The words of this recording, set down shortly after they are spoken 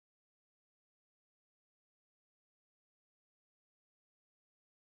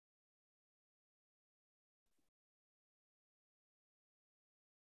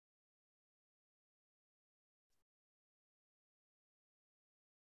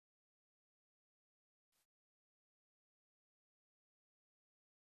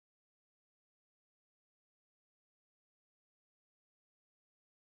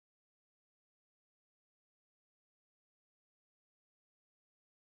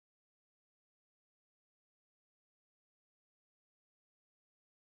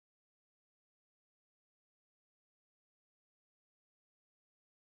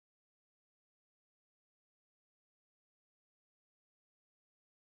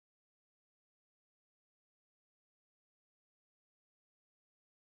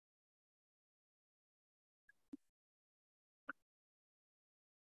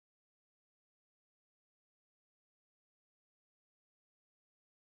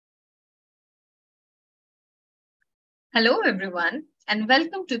Hello, everyone, and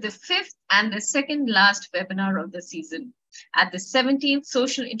welcome to the fifth and the second last webinar of the season at the 17th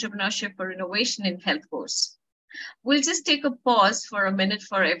Social Entrepreneurship for Innovation in Health course. We'll just take a pause for a minute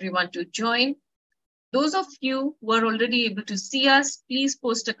for everyone to join. Those of you who are already able to see us, please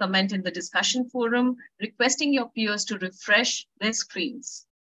post a comment in the discussion forum requesting your peers to refresh their screens.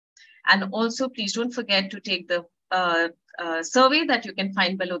 And also, please don't forget to take the survey that you can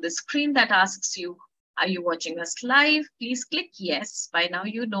find below the screen that asks you, are you watching us live? Please click yes. By now,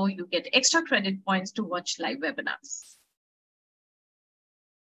 you know you get extra credit points to watch live webinars.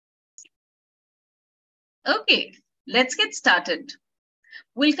 Okay, let's get started.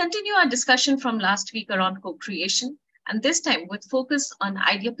 We'll continue our discussion from last week around co-creation, and this time with focus on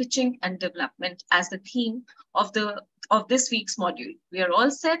idea pitching and development as the theme of this week's module. We are all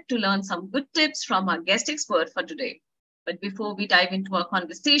set to learn some good tips from our guest expert for today. But before we dive into our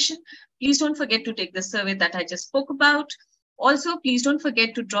conversation, please don't forget to take the survey that I just spoke about. Also, please don't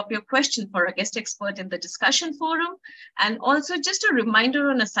forget to drop your question for our guest expert in the discussion forum. And also just a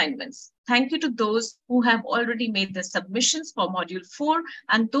reminder on assignments. Thank you to those who have already made the submissions for module 4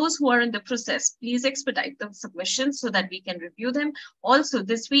 and those who are in the process. Please expedite the submissions so that we can review them. Also,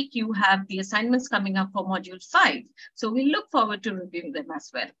 this week you have the assignments coming up for module 5. So we look forward to reviewing them as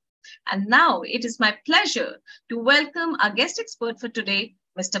well. And now it is my pleasure to welcome our guest expert for today,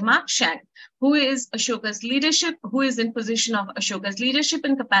 Mr. Mark Cheng, who is in position of Ashoka's leadership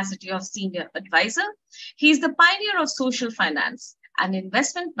and capacity of senior advisor. He is the pioneer of social finance, an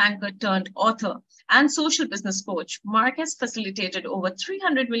investment banker turned author and social business coach. Mark has facilitated over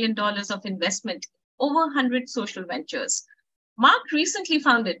 $300 million of investment, over 100 social ventures. Mark recently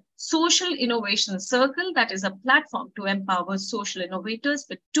founded Social Innovation Circle, that is a platform to empower social innovators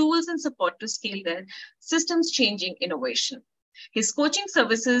with tools and support to scale their systems-changing innovation. His coaching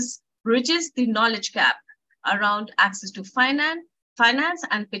services bridges the knowledge gap around access to finance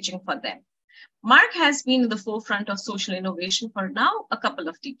and pitching for them. Mark has been in the forefront of social innovation for now a couple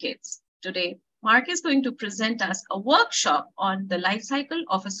of decades. Today, Mark is going to present us a workshop on the life cycle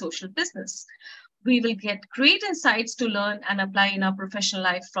of a social business. We will get great insights to learn and apply in our professional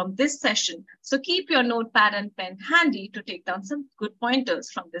life from this session. So keep your notepad and pen handy to take down some good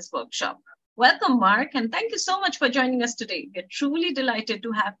pointers from this workshop. Welcome, Mark, and thank you so much for joining us today. We're truly delighted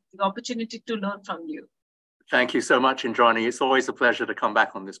to have the opportunity to learn from you. Thank you so much, Indrani. It's always a pleasure to come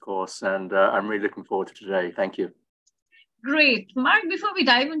back on this course, and I'm really looking forward to today. Thank you. Great. Mark, before we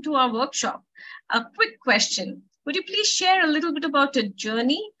dive into our workshop, a quick question. Would you please share a little bit about your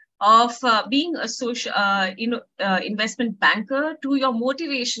journey of being a social investment banker to your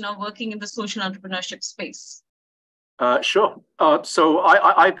motivation of working in the social entrepreneurship space? Sure. So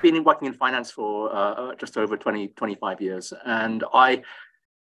I've been working in finance for just over 25 years, and I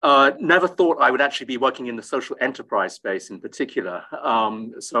never thought I would actually be working in the social enterprise space in particular.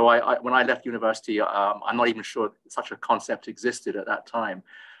 So when I left university, I'm not even sure such a concept existed at that time.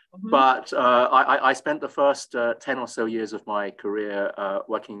 Mm-hmm. But I spent the first 10 or so years of my career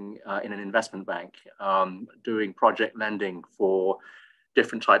working in an investment bank, doing project lending for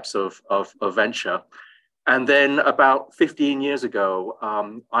different types of venture. And then about 15 years ago,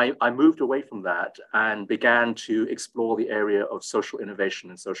 I moved away from that and began to explore the area of social innovation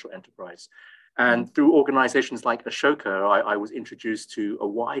and social enterprise. And through organizations like Ashoka, I was introduced to a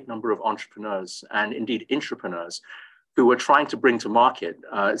wide number of entrepreneurs and indeed intrapreneurs who were trying to bring to market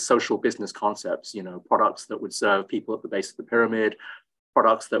social business concepts, products that would serve people at the base of the pyramid,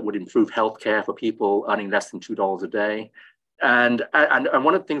 products that would improve healthcare for people earning less than $2 a day. And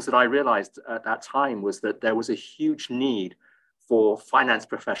one of the things that I realized at that time was that there was a huge need for finance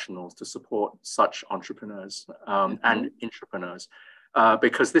professionals to support such entrepreneurs and intrapreneurs,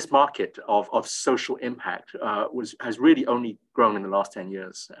 because this market of social impact has really only grown in the last 10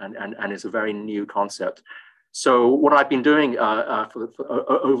 years and is a very new concept. So what I've been doing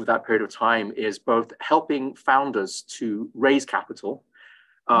over that period of time is both helping founders to raise capital,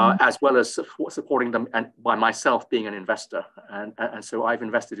 as well as supporting them, and by myself being an investor. And so I've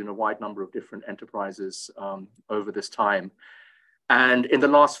invested in a wide number of different enterprises over this time. And in the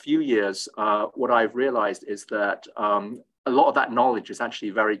last few years, what I've realized is that a lot of that knowledge is actually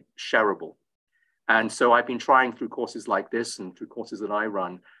very shareable. And so I've been trying through courses like this and through courses that I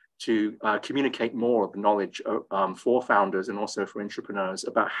run to communicate more of the knowledge for founders and also for entrepreneurs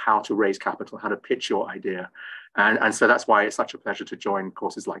about how to raise capital, how to pitch your idea. And so that's why it's such a pleasure to join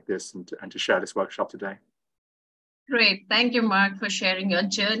courses like this and to share this workshop today. Great. Thank you, Mark, for sharing your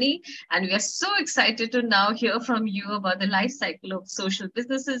journey. And we are so excited to now hear from you about the life cycle of social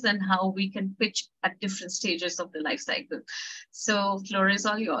businesses and how we can pitch at different stages of the life cycle. So floor is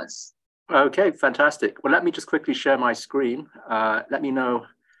all yours. Okay, fantastic. Well, let me just quickly share my screen. Let me know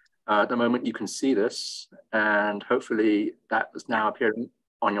the moment you can see this, and hopefully that is now appearing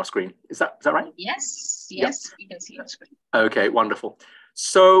on your screen. Is that right? Yes, Yep. yes, we can see your screen. Okay, wonderful.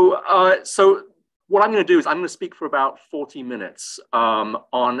 So what I'm going to do is I'm going to speak for about 40 minutes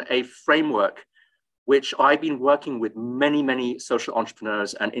on a framework which I've been working with many, many social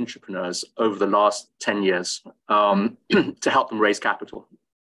entrepreneurs and intrapreneurs over the last 10 years to help them raise capital.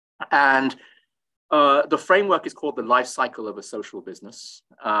 And the framework is called the life cycle of a social business.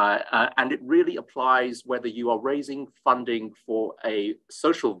 And it really applies whether you are raising funding for a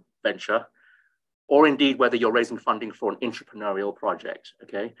social venture or indeed whether you're raising funding for an entrepreneurial project,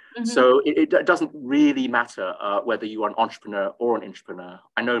 okay? Mm-hmm. So it doesn't really matter whether you are an entrepreneur or an intrapreneur.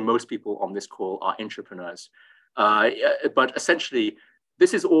 I know most people on this call are intrapreneurs, but essentially,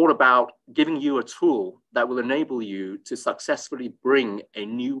 this is all about giving you a tool that will enable you to successfully bring a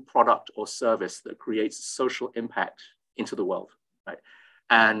new product or service that creates social impact into the world, right?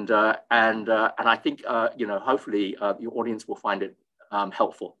 And I think hopefully your audience will find it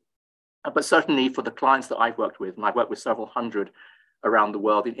helpful. But certainly for the clients that I've worked with, and I've worked with several hundred around the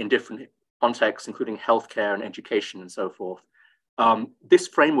world in different contexts, including healthcare and education and so forth, this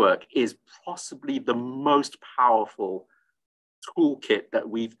framework is possibly the most powerful toolkit that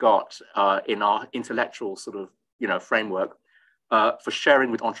we've got in our intellectual sort of framework for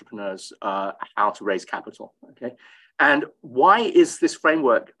sharing with entrepreneurs how to raise capital. Okay, and why is this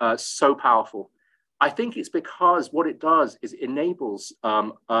framework so powerful? I think it's because what it does is it enables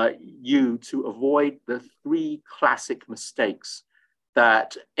you to avoid the three classic mistakes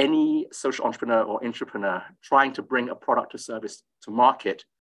that any social entrepreneur or intrapreneur trying to bring a product or service to market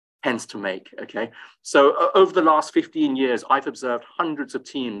tends to make, okay? So over the last 15 years, I've observed hundreds of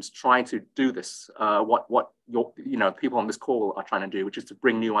teams trying to do this, what your people on this call are trying to do, which is to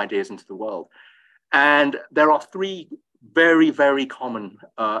bring new ideas into the world. And there are three very, very common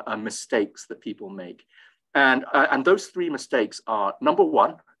mistakes that people make. And those three mistakes are, number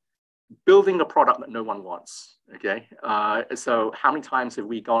one, building a product that no one wants, okay? So how many times have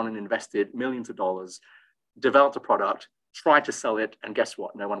we gone and invested millions of dollars, developed a product, tried to sell it, and guess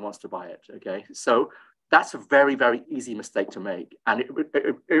what? No one wants to buy it, okay? So that's a very, very easy mistake to make. And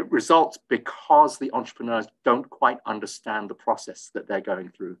it results because the entrepreneurs don't quite understand the process that they're going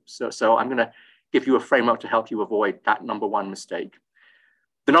through. So I'm gonna give you a framework to help you avoid that number one mistake.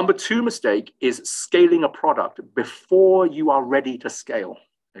 The number two mistake is scaling a product before you are ready to scale,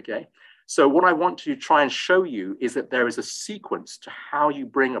 okay? So what I want to try and show you is that there is a sequence to how you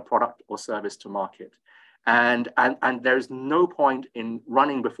bring a product or service to market. And there's no point in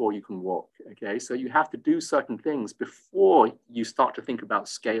running before you can walk, okay? So you have to do certain things before you start to think about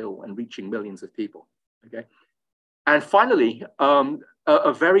scale and reaching millions of people, okay? And finally,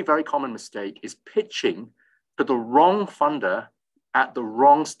 a very, very common mistake is pitching to the wrong funder at the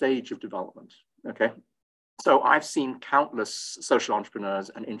wrong stage of development, okay? So I've seen countless social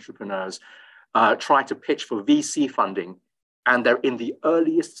entrepreneurs and intrapreneurs try to pitch for VC funding, and they're in the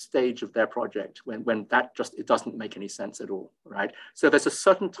earliest stage of their project when that it doesn't make any sense at all, right? So there's a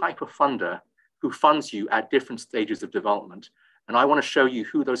certain type of funder who funds you at different stages of development. And I want to show you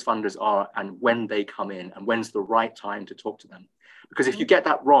who those funders are and when they come in and when's the right time to talk to them. Because if you get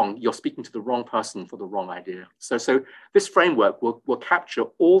that wrong, you're speaking to the wrong person for the wrong idea. So this framework will capture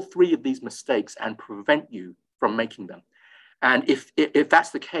all three of these mistakes and prevent you from making them. And if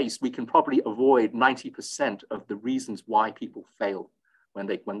that's the case, we can probably avoid 90% of the reasons why people fail when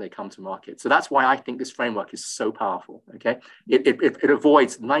they come to market. So that's why I think this framework is so powerful, okay? It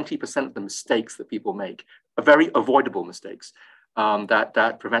avoids 90% of the mistakes that people make, very avoidable mistakes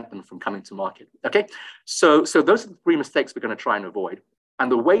that prevent them from coming to market, okay? So those are the three mistakes we're gonna try and avoid.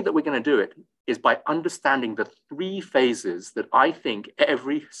 And the way that we're gonna do it is by understanding the three phases that I think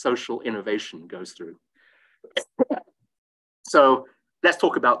every social innovation goes through. So let's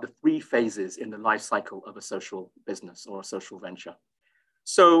talk about the three phases in the life cycle of a social business or a social venture.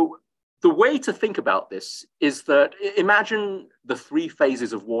 So the way to think about this is that imagine the three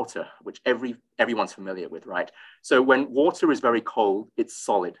phases of water, which everyone's familiar with, right? So when water is very cold, it's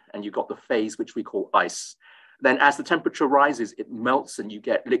solid, and you've got the phase which we call ice. Then as the temperature rises, it melts and you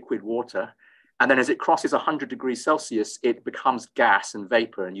get liquid water. And then as it crosses 100 degrees Celsius, it becomes gas and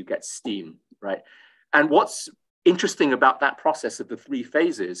vapor and you get steam, right? And what's interesting about that process of the three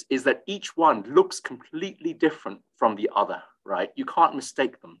phases is that each one looks completely different from the other, right? You can't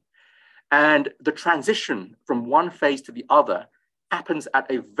mistake them. And the transition from one phase to the other happens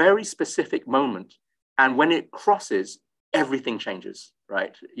at a very specific moment. And when it crosses, everything changes,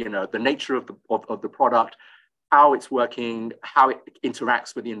 right? You know, the nature of the product, how it's working, how it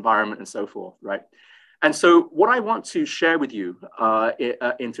interacts with the environment, and so forth, right? And so what I want to share with you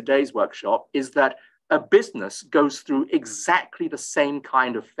in today's workshop is that a business goes through exactly the same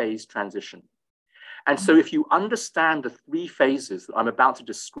kind of phase transition. And so if you understand the 3 phases that I'm about to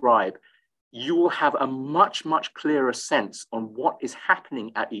describe, you will have a much, much clearer sense on what is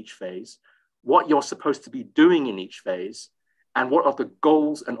happening at each phase, what you're supposed to be doing in each phase, and what are the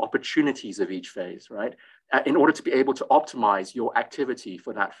goals and opportunities of each phase, right? In order to be able to optimize your activity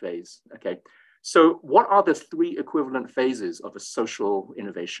for that phase, okay? So what are the 3 equivalent phases of a social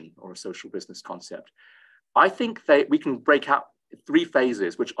innovation or a social business concept? I think that we can break out 3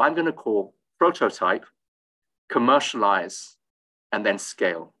 phases, which I'm going to call prototype, commercialize, and then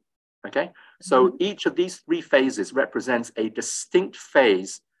scale, okay? So each of these 3 phases represents a distinct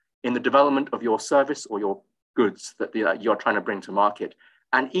phase in the development of your service or your goods that you're trying to bring to market.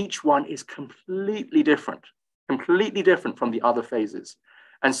 And each one is completely different from the other phases.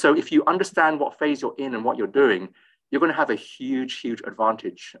 And so if you understand what phase you're in and what you're doing, you're going to have a huge, huge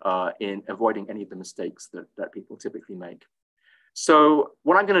advantage in avoiding any of the mistakes that people typically make. So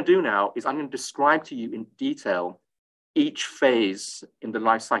what I'm going to do now is I'm going to describe to you in detail each phase in the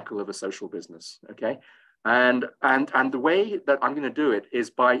life cycle of a social business, okay? And the way that I'm going to do it is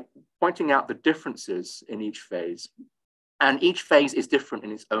by pointing out the differences in each phase. And each phase is different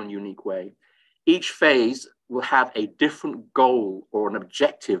in its own unique way. Each phase will have a different goal or an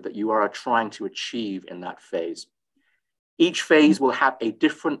objective that you are trying to achieve in that phase. Each phase will have a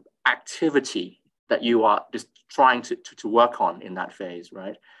different activity that you are just trying to work on in that phase,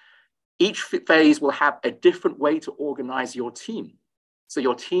 right? Each phase will have a different way to organize your team. So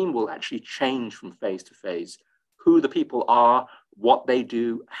your team will actually change from phase to phase. Who the people are, what they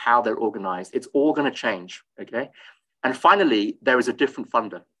do, how they're organized, it's all going to change, okay? And finally, there is a different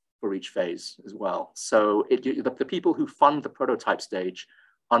funder for each phase as well. So the people who fund the prototype stage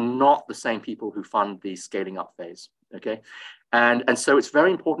are not the same people who fund the scaling up phase, okay? And so it's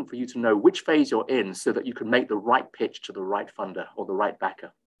very important for you to know which phase you're in so that you can make the right pitch to the right funder or the right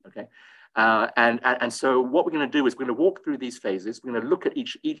backer, okay? And so what we're going to do is we're going to walk through these phases. We're going to look at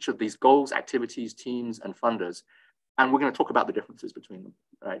each of these goals, activities, teams, and funders, and we're going to talk about the differences between them,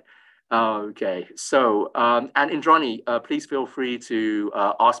 right? Okay, so, and Indrani, please feel free to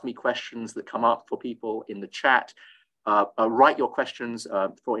ask me questions that come up for people in the chat. Write your questions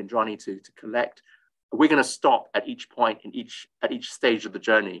for Indrani to collect. We're going to stop at each point at each stage of the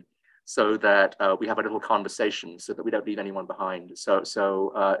journey so that we have a little conversation so that we don't leave anyone behind. So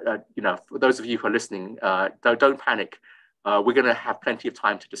you know, for those of you who are listening, don't panic. We're going to have plenty of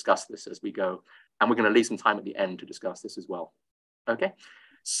time to discuss this as we go. And we're going to leave some time at the end to discuss this as well. Okay,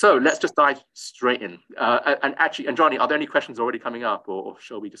 so let's just dive straight in. And actually, Andrani, are there any questions already coming up, or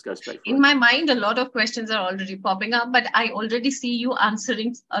shall we just go straight for it? In my mind, a lot of questions are already popping up, but I already see you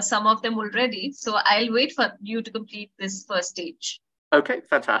answering some of them already. So I'll wait for you to complete this first stage. Okay,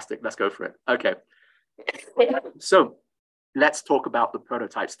 fantastic. Let's go for it. Okay. So let's talk about the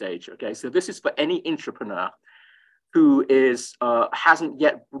prototype stage. Okay, so this is for any entrepreneur who hasn't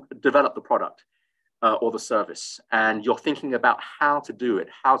yet developed the product or the service, and you're thinking about how to do it,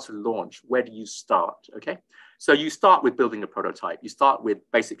 how to launch, where do you start? Okay, so you start with building a prototype. You start with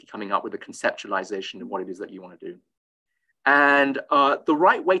basically coming up with a conceptualization of what it is that you want to do. And the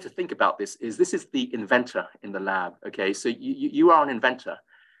right way to think about this is the inventor in the lab. Okay, so you are an inventor.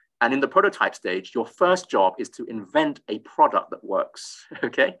 And in the prototype stage, your first job is to invent a product that works.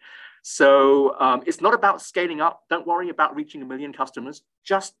 Okay, so it's not about scaling up. Don't worry about reaching 1 million customers.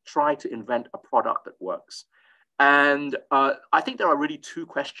 Just try to invent a product that works. And I think there are really 2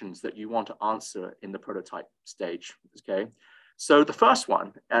 questions that you want to answer in the prototype stage. Okay, so the first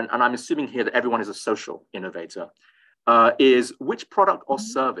one, and I'm assuming here that everyone is a social innovator, is which product or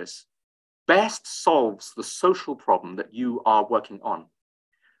service best solves the social problem that you are working on.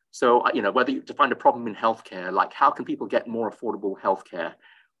 So, you know, whether you define a problem in healthcare, like how can people get more affordable healthcare,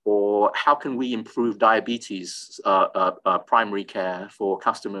 or how can we improve diabetes primary care for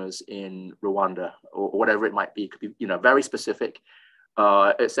customers in Rwanda, or whatever it might be. It could be, you know, very specific,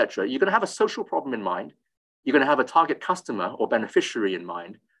 etc. You're going to have a social problem in mind. You're going to have a target customer or beneficiary in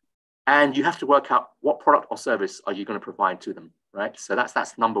mind. And you have to work out what product or service are you going to provide to them, right? So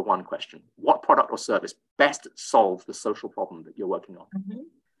that's number 1 question. What product or service best solves the social problem that you're working on?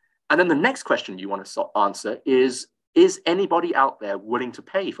 And then the next question you want to answer is anybody out there willing to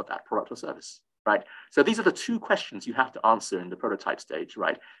pay for that product or service, right? So these are the 2 questions you have to answer in the prototype stage,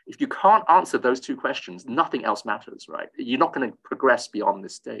 right? If you can't answer those 2 questions, nothing else matters, right? You're not going to progress beyond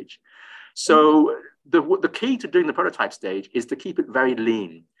this stage. So the key to doing the prototype stage is to keep it very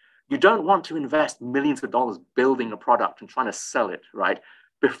lean. You don't want to invest millions of dollars building a product and trying to sell it, right?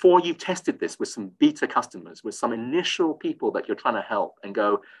 Before you've tested this with some beta customers, with some initial people that you're trying to help and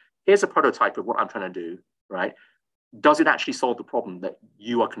go, here's a prototype of what I'm trying to do, right? Does it actually solve the problem that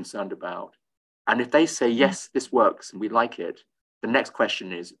you are concerned about? And if they say, yes, this works and we like it, the next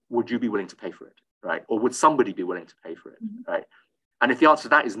question is, would you be willing to pay for it, right? Or would somebody be willing to pay for it, right? And if the answer to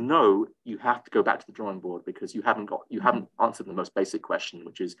that is no, you have to go back to the drawing board because you haven't answered the most basic question,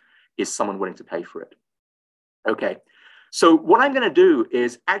 which is someone willing to pay for it? Okay. So what I'm going to do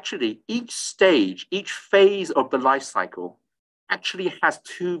is actually each stage, each phase of the life cycle actually has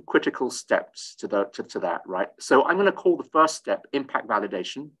two critical steps to that, right? So I'm going to call the first step impact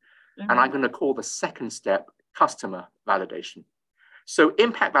validation, and I'm going to call the second step customer validation. So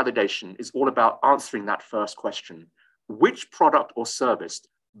impact validation is all about answering that first question. Which product or service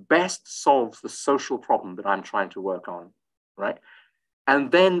best solves the social problem that I'm trying to work on, right? And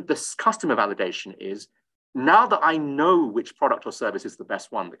then the customer validation is, now that I know which product or service is the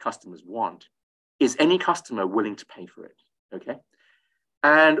best one that customers want, is any customer willing to pay for it, okay?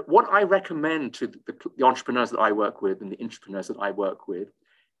 And what I recommend to the entrepreneurs that I work with and the entrepreneurs that I work with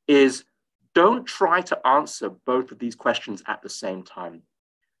is don't try to answer both of these questions at the same time.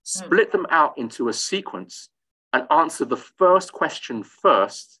 Split them out into a sequence and answer the first question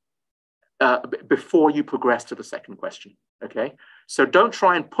first before you progress to the second question, okay? So don't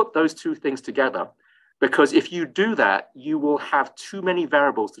try and put those two things together, because if you do that, you will have too many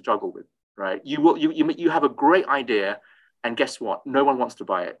variables to juggle with, right? You have a great idea, and guess what? No one wants to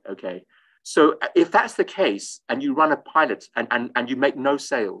buy it, okay? So if that's the case, and you run a pilot and you make no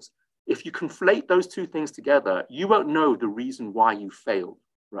sales, if you conflate those two things together, you won't know the reason why you failed,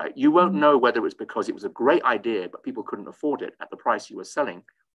 right? You won't know whether it was because it was a great idea, but people couldn't afford it at the price you were selling,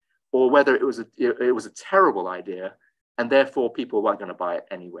 or whether it was a terrible idea, and therefore people weren't going to buy it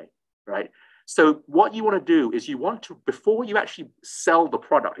anyway, right? So what you want to do is you want to, before you actually sell the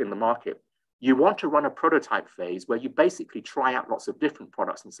product in the market, you want to run a prototype phase where you basically try out lots of different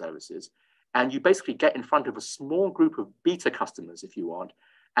products and services, and you basically get in front of a small group of beta customers, if you want,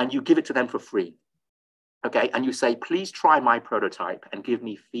 and you give it to them for free. Okay, and you say, please try my prototype and give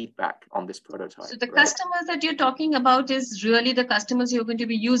me feedback on this prototype. So the customers that you're talking about is really the customers who are going to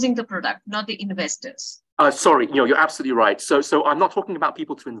be using the product, not the investors. Sorry, you're absolutely right. So I'm not talking about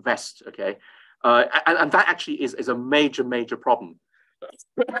people to invest, okay? And that actually is a major problem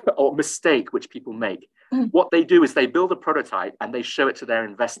or mistake which people make. What they do is they build a prototype and they show it to their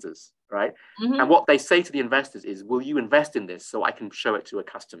investors, right? And what they say to the investors is, will you invest in this so I can show it to a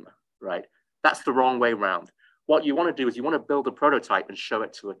customer, right? That's the wrong way around. What you want to do is you want to build a prototype and show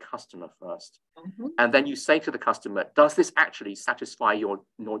it to a customer first. And then you say to the customer, does this actually satisfy your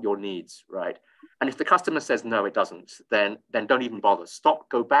needs, right? And if the customer says, no, it doesn't, then don't even bother. Stop,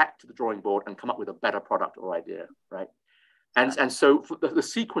 go back to the drawing board and come up with a better product or idea, right? And so the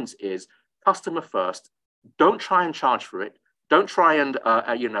sequence is customer first. Don't try and charge for it. Don't try and,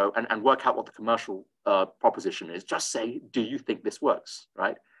 and work out what the commercial proposition is. Just say, do you think this works,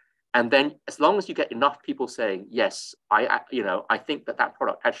 right? And then as long as you get enough people saying, yes, I think that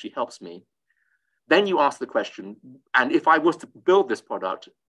product actually helps me, then you ask the question, and if I was to build this product,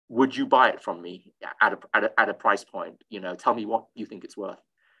 would you buy it from me at a price point? Tell me what you think it's worth.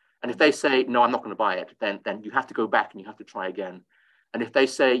 And if they say, no, I'm not going to buy it, then you have to go back and you have to try again. And if they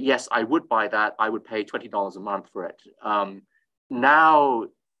say, yes, I would buy that, I would pay $20 a month for it. Now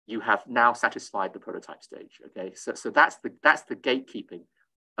you have satisfied the prototype stage, okay? So that's the gatekeeping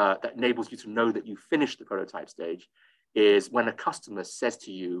that enables you to know that you finished the prototype stage, is when a customer says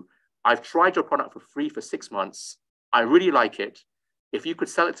to you, I've tried your product for free for 6 months. I really like it. If you could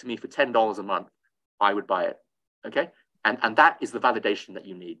sell it to me for $10 a month, I would buy it, okay? And that is the validation that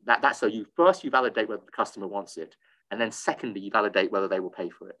you need. So you validate whether the customer wants it. And then secondly, you validate whether they will pay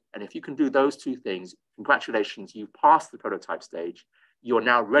for it. And if you can do those two things, congratulations, you've passed the prototype stage. You're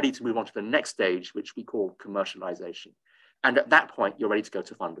now ready to move on to the next stage, which we call commercialization. And at that point, you're ready to go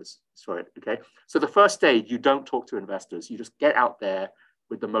to funders for it, okay? So the first stage, you don't talk to investors. You just get out there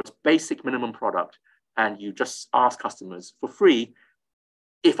with the most basic minimum product, and you just ask customers for free,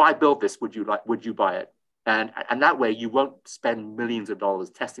 if I build this, would you buy it? And that way, you won't spend millions of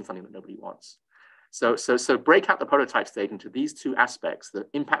dollars testing something that nobody wants. So break out the prototype stage into these two aspects, the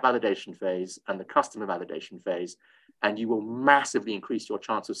impact validation phase and the customer validation phase, and you will massively increase your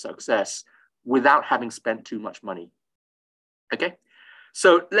chance of success without having spent too much money. Okay,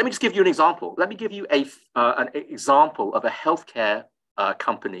 so let me just give you an example. Let me give you an example of a healthcare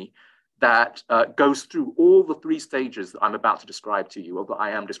company that goes through all the three stages that I'm about to describe to you, or that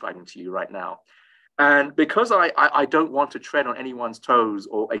I am describing to you right now. And because I don't want to tread on anyone's toes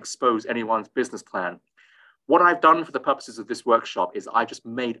or expose anyone's business plan, what I've done for the purposes of this workshop is I just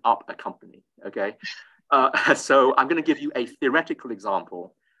made up a company, okay? So I'm going to give you a theoretical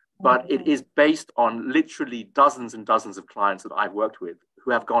example, but it is based on literally dozens and dozens of clients that I've worked with who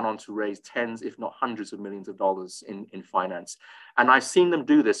have gone on to raise tens, if not hundreds of millions of dollars in finance. And I've seen them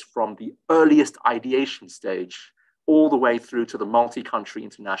do this from the earliest ideation stage all the way through to the multi-country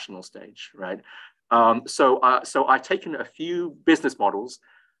international stage, right? So I've taken a few business models,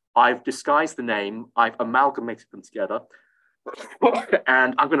 I've disguised the name, I've amalgamated them together,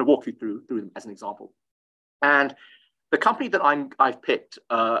 and I'm going to walk you through them as an example. And the company that I've picked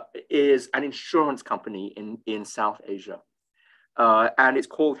is an insurance company in South Asia. And it's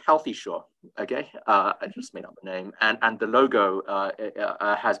called Healthy Sure, okay? I just made up the name. And the logo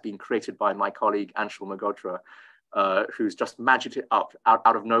has been created by my colleague, Anshul Magotra, who's just magicked it up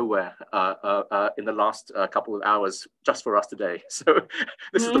out of nowhere in the last couple of hours just for us today. So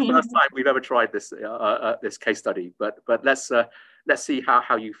this is the first time we've ever tried this this case study, but let's see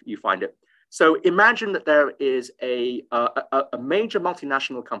how you find it. So imagine that there is a major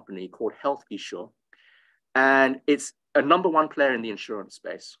multinational company called Health Sure, and it's a #1 player in the insurance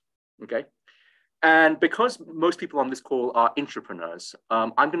space, okay? And because most people on this call are entrepreneurs,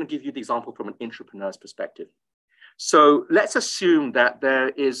 I'm going to give you the example from an entrepreneur's perspective. So let's assume that there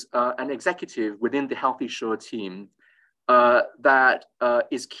is an executive within the Healthy Sure team that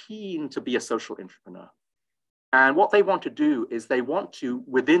is keen to be a social entrepreneur. And what they want to do is they want to,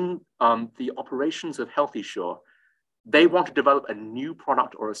 within the operations of Healthy Sure, they want to develop a new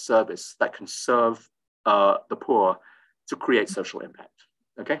product or a service that can serve the poor to create social impact.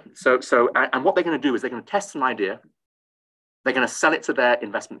 Okay, and what they're going to do is they're going to test an idea, they're going to sell it to their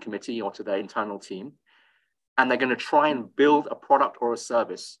investment committee or to their internal team, and they're going to try and build a product or a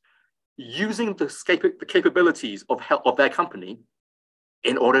service using the capabilities of their company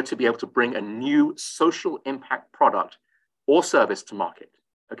in order to be able to bring a new social impact product or service to market,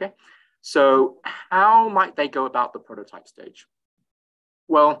 okay? So how might they go about the prototype stage?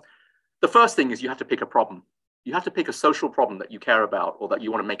 Well, the first thing is you have to pick a problem. You have to pick a social problem that you care about or that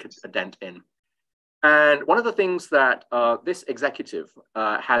you want to make a dent in. And one of the things that this executive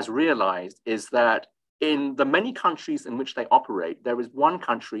has realized is that in the many countries in which they operate, there is one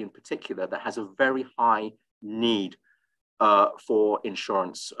country in particular that has a very high need for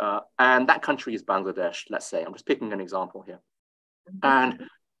insurance. And that country is Bangladesh, let's say. I'm just picking an example here. And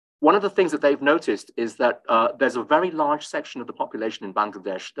one of the things that they've noticed is that there's a very large section of the population in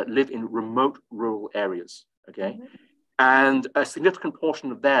Bangladesh that live in remote rural areas, okay? And a significant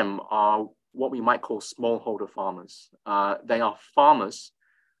portion of them are what we might call smallholder farmers. They are farmers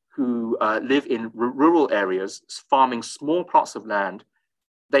who live in rural areas, farming small plots of land.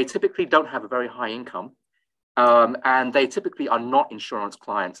 They typically don't have a very high income. And they typically are not insurance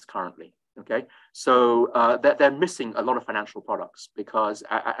clients currently, okay? So they're missing a lot of financial products because,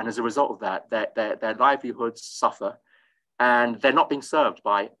 and as a result of that, their livelihoods suffer and they're not being served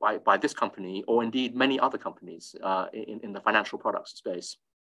by this company or indeed many other companies in the financial products space.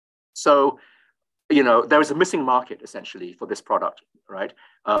 So, you know, there is a missing market essentially for this product, right?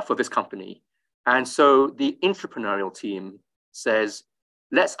 For this company. And so the entrepreneurial team says,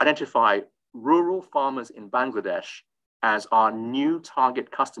 let's identify rural farmers in Bangladesh as our new target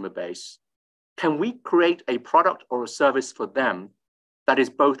customer base. Can we create a product or a service for them that is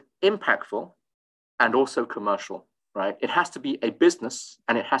both impactful and also commercial, right? It has to be a business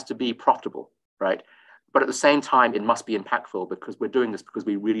and it has to be profitable, right? But at the same time, it must be impactful because we're doing this because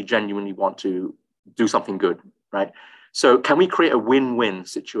we really genuinely want to do something good, right? So can we create a win-win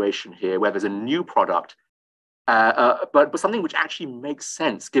situation here where there's a new product but something which actually makes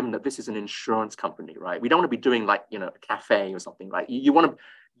sense given that this is an insurance company, right? We don't want to be doing like, you know, a cafe or something, right? You want to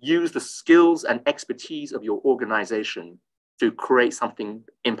use the skills and expertise of your organization to create something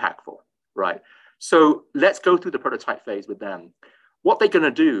impactful, right? So let's go through the prototype phase with them. What they're going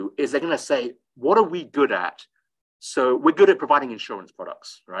to do is they're going to say, what are we good at? So we're good at providing insurance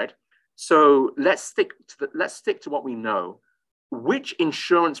products, right? So let's stick to what we know. Which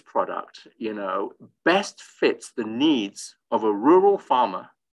insurance product, you know, best fits the needs of a rural farmer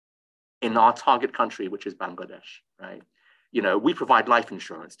in our target country, which is Bangladesh, right? You know, we provide life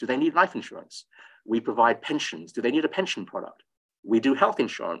insurance. Do they need life insurance? We provide pensions. Do they need a pension product? We do health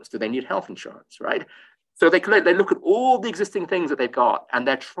insurance. Do they need health insurance, right? So they look at all the existing things that they've got and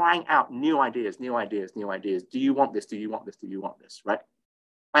they're trying out new ideas, new ideas, new ideas. Do you want this? Do you want this? Do you want this, right?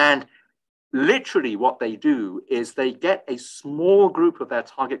 And literally what they do is they get a small group of their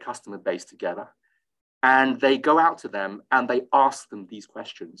target customer base together And they go out to them and they ask them these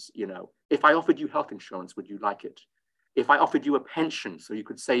questions. If I offered you health insurance, would you like it? If I offered you a pension so you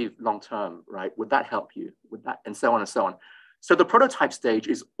could save long term, right? Would that help you? Would that, and so on and so on. So the prototype stage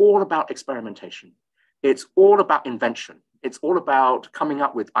is all about experimentation. It's all about invention. It's all about coming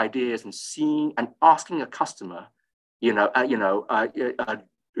up with ideas and seeing and asking a customer,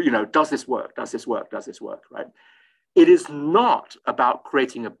 does this work? Does this work? Does this work? Right? It is not about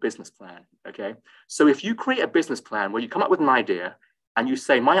creating a business plan. Okay. So if you create a business plan where you come up with an idea and you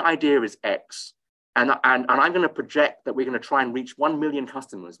say, my idea is X, and I'm going to project that we're going to try and reach 1 million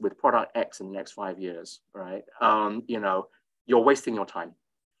customers with product X in the next 5 years, right? You're wasting your time.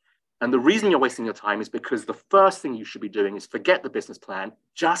 And the reason you're wasting your time is because the first thing you should be doing is forget the business plan,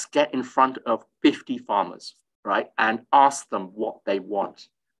 just get in front of 50 farmers, right? And ask them what they want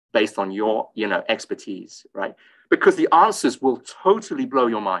based on your, expertise, right? Because the answers will totally blow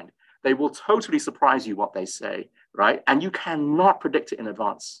your mind. They will totally surprise you what they say, right? And you cannot predict it in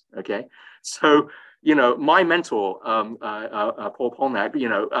advance, okay? So, my mentor, Paul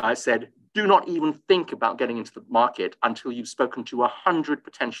Polnack, said, do not even think about getting into the market until you've spoken to 100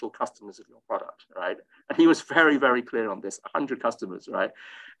 potential customers of your product, right? And he was very, very clear on this: 100 customers, right?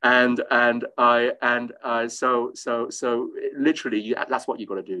 So literally, that's what you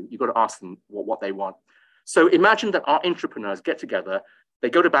got to do. You got to ask them what they want. So imagine that our entrepreneurs get together, they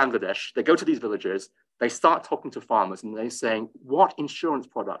go to Bangladesh, they go to these villages, they start talking to farmers, and they're saying, what insurance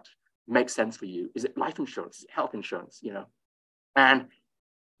product makes sense for you? Is it life insurance? Is it health insurance? And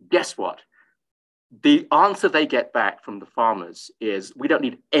guess what? The answer they get back from the farmers is, we don't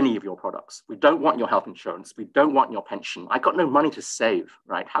need any of your products. We don't want your health insurance. We don't want your pension. I got no money to save,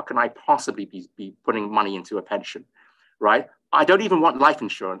 right? How can I possibly be putting money into a pension, right? I don't even want life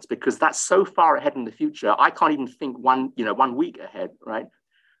insurance because that's so far ahead in the future. I can't even think 1 week ahead, right?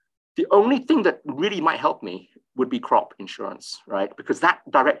 The only thing that really might help me would be crop insurance, right? Because that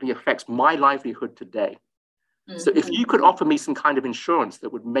directly affects my livelihood today. So if you could offer me some kind of insurance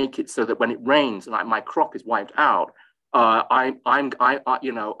that would make it so that when it rains and my crop is wiped out, I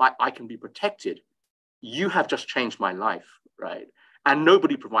can be protected. You have just changed my life, right? And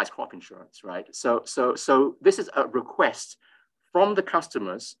nobody provides crop insurance, right? So this is a request from the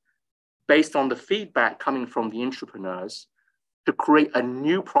customers based on the feedback coming from the entrepreneurs to create a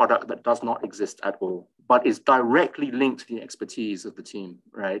new product that does not exist at all, but is directly linked to the expertise of the team,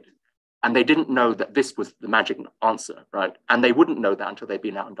 right? And they didn't know that this was the magic answer, right? And they wouldn't know that until they've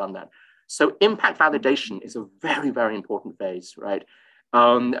been out and done that. So impact validation is a very, very important phase, right?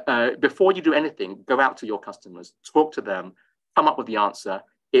 Before you do anything, go out to your customers, talk to them, come up with the answer.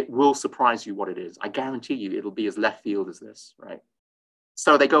 It will surprise you what it is. I guarantee you it'll be as left field as this, right?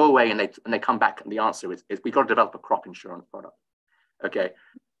 So they go away and they come back, and the answer is we've got to develop a crop insurance product. Okay.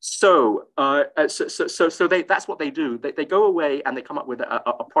 So that's what they do. They go away and they come up with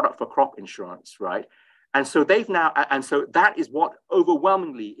a product for crop insurance, right? And so that is what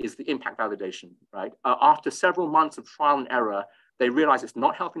overwhelmingly is the impact validation, right? After several months of trial and error, they realize it's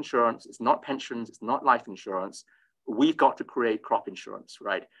not health insurance, it's not pensions, it's not life insurance. We've got to create crop insurance,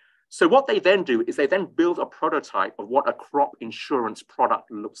 right? So what they then do is they then build a prototype of what a crop insurance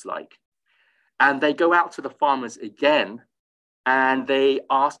product looks like. And they go out to the farmers again, and they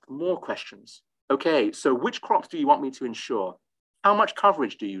ask more questions. Okay, so which crops do you want me to insure? How much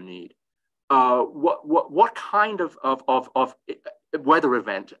coverage do you need? What kind of weather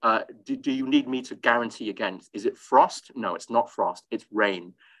event do you need me to guarantee against? Is it frost? No, it's not frost, it's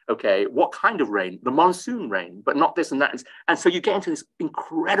rain. Okay, what kind of rain? The monsoon rain, but not this and that. And so you get into this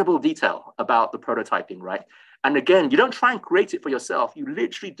incredible detail about the prototyping, right? And again, you don't try and create it for yourself. You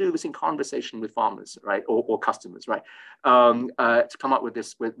literally do this in conversation with farmers, right, or customers, right, to come up with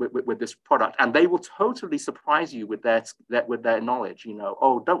this with this product. And they will totally surprise you with their knowledge.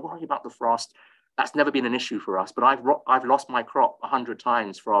 Oh, don't worry about the frost. That's never been an issue for us. But I've lost my crop 100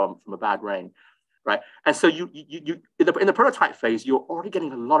 times from a bad rain, right? And so you in the prototype phase, you're already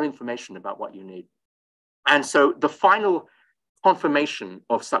getting a lot of information about what you need. And so the final confirmation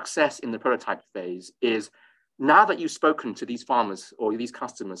of success in the prototype phase is, now that you've spoken to these farmers or these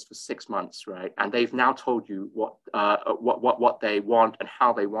customers for 6 months, right, and they've now told you what they want and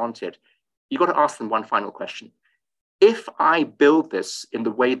how they want it, you've got to ask them one final question. If I build this in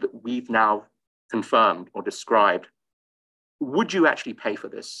the way that we've now confirmed or described, would you actually pay for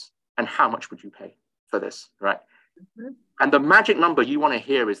this? And how much would you pay for this, right? Mm-hmm. And the magic number you want to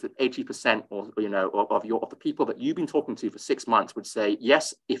hear is that 80% of the people that you've been talking to for 6 months would say,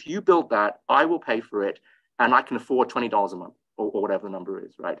 yes, if you build that, I will pay for it, and I can afford $20 a month or whatever the number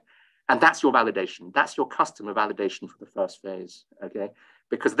is, right? And that's your validation. That's your customer validation for the first phase, okay?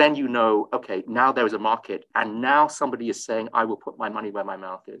 because then you know, okay, now there is a market, and now somebody is saying, I will put my money where my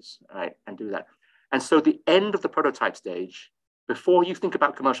mouth is, right, and do that. And so the end of the prototype stage, before you think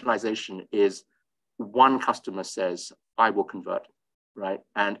about commercialization, is one customer says, I will convert, right?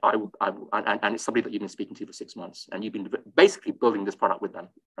 And and it's somebody that you've been speaking to for 6 months, and you've been basically building this product with them,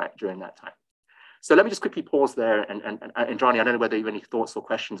 right, during that time. So let me just quickly pause there. And Johnny, I don't know whether you have any thoughts or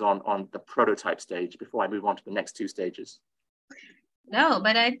questions on the prototype stage before I move on to the next 2 stages. No,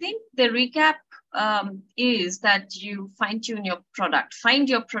 but I think the recap is that you fine-tune your product, fine-tune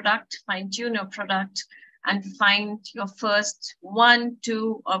your product, and find your first 1,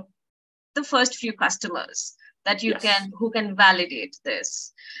 2, or the first few customers that you who can validate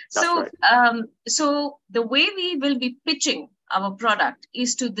this. That's so, right. So the way we will be pitching our product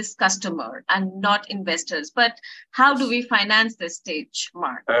is to this customer and not investors. But how do we finance this stage,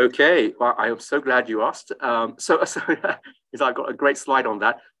 Mark? Okay, well, I am so glad you asked. Because I've got a great slide on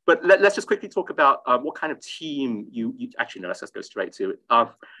that. But let's just quickly talk about what kind of team you actually, no, let's just go straight to it.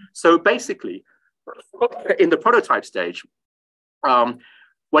 So basically, in the prototype stage,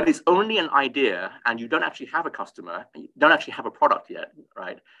 when it's only an idea and you don't actually have a customer, you don't actually have a product yet,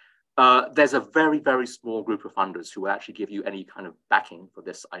 right? There's a very, very small group of funders who will actually give you any kind of backing for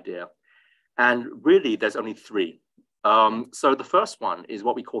this idea. And really, there's only 3. So the first one is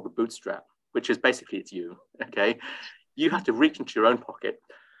what we call the bootstrap, which is basically it's you, okay? You have to reach into your own pocket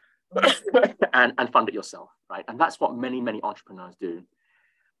and fund it yourself, right? And that's what many, many entrepreneurs do.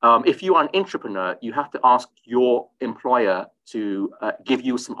 If you are an entrepreneur, you have to ask your employer to give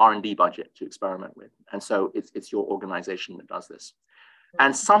you some R&D budget to experiment with. And so it's your organization that does this.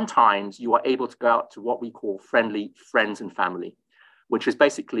 And sometimes you are able to go out to what we call friendly friends and family, which is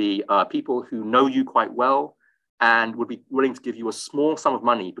basically people who know you quite well and would be willing to give you a small sum of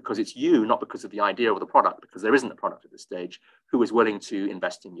money because it's you, not because of the idea or the product, because there isn't a product at this stage, who is willing to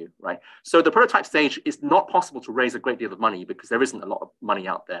invest in you, right? So the prototype stage is not possible to raise a great deal of money because there isn't a lot of money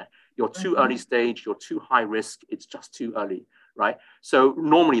out there. You're too early stage, you're too high risk, it's just too early, right? So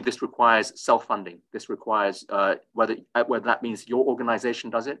normally this requires self-funding. This requires, whether that means your organization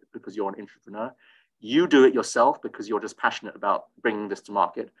does it because you're an entrepreneur, you do it yourself because you're just passionate about bringing this to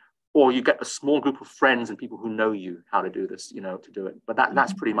market, or you get a small group of friends and people who know you how to do this, to do it. But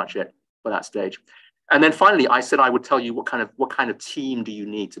that's pretty much it for that stage. And then finally, I said I would tell you what kind of team do you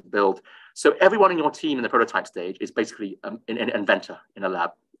need to build. So everyone in your team in the prototype stage is basically an inventor in a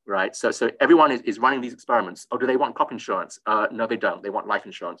lab, right? So everyone is running these experiments. Oh, do they want crop insurance? No, they don't. They want life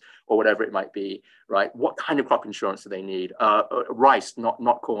insurance or whatever it might be, right? What kind of crop insurance do they need? Rice,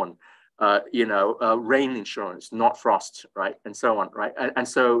 not corn. Rain insurance, not frost, right? And so on, right? And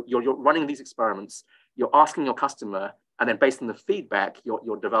so you're running these experiments, you're asking your customer, and then based on the feedback,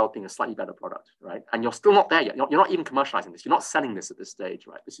 you're developing a slightly better product, right? And you're still not there yet. You're not even commercializing this. You're not selling this at this stage,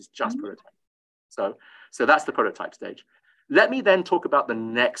 right? This is just prototype. So that's the prototype stage. Let me then talk about the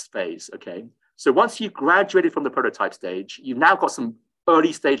next phase, okay? So once you've graduated from the prototype stage, you've now got some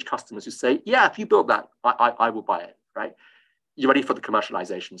early stage customers who say, yeah, if you build that, I will buy it, right? You're ready for the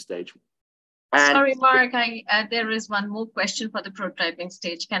commercialization stage. And sorry, Mark, there is one more question for the prototyping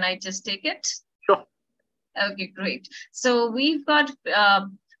stage. Can I just take it? Sure. Okay, great. So we've got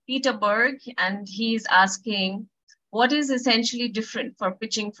Peter Berg, and he's asking, what is essentially different for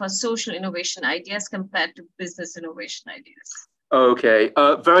pitching for social innovation ideas compared to business innovation ideas? Okay,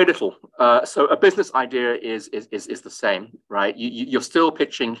 very little. So a business idea is the same, right? You're still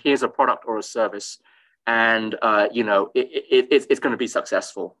pitching, here's a product or a service, and it's going to be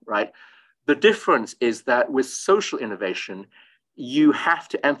successful, right? The difference is that with social innovation, you have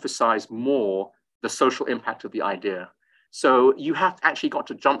to emphasize more the social impact of the idea. So you have actually got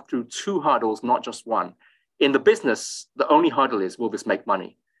to jump through 2 hurdles, not just one. In the business, the only hurdle is, will this make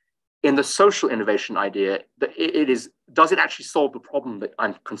money? In the social innovation idea, does it actually solve the problem that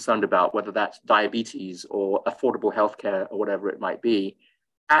I'm concerned about, whether that's diabetes or affordable healthcare or whatever it might be?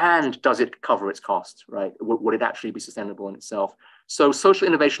 And does it cover its cost, right? Would it actually be sustainable in itself? So social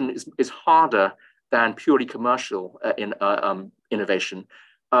innovation is harder than purely commercial innovation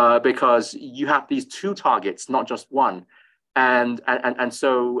because you have these 2 targets, not just one. And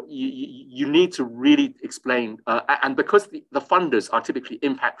so you need to really explain, and because the funders are typically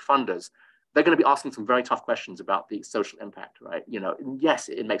impact funders, they're going to be asking some very tough questions about the social impact, right? Yes,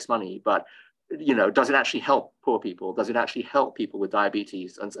 it makes money, but does it actually help poor people? Does it actually help people with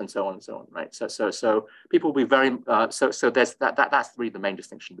diabetes and so on and so on, right? So people will be very so there's that's really the main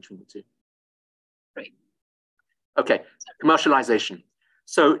distinction between the 2. Great. Okay, commercialization.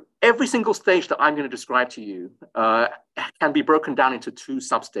 So every single stage that I'm going to describe to you can be broken down into 2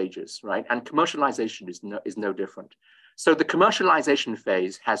 sub-stages, right? And commercialization is no different. So the commercialization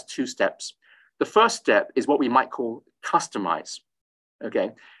phase has two steps. The first step is what we might call customize,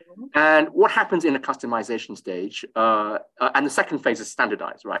 okay? And what happens in a customization stage, and the second phase is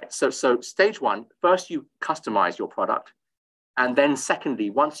standardize, right? So stage one, first you customize your product. And then secondly,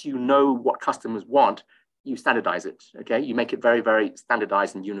 once you know what customers want, you standardize it, okay? You make it very, very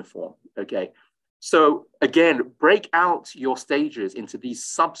standardized and uniform, okay? So again, break out your stages into these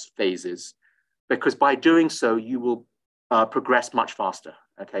sub-phases, because by doing so, you will progress much faster,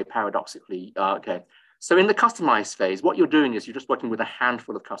 okay, paradoxically, okay. So in the customized phase, what you're doing is you're just working with a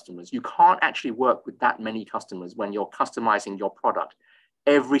handful of customers. You can't actually work with that many customers when you're customizing your product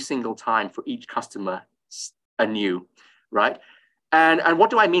every single time for each customer anew, right? And what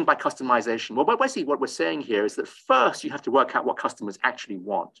do I mean by customization? Well, basically what we're saying here is that first you have to work out what customers actually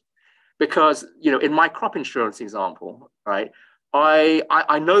want. Because, you know, in my crop insurance example, right,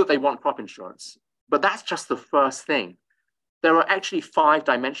 I know that they want crop insurance, but that's just the first thing. There are actually 5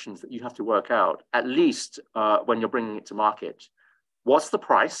 dimensions that you have to work out, at least when you're bringing it to market. What's the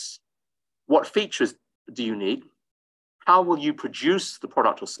price? What features do you need? How will you produce the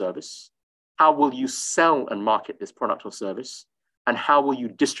product or service? How will you sell and market this product or service? And how will you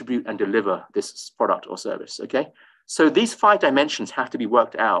distribute and deliver this product or service, okay? So these 5 dimensions have to be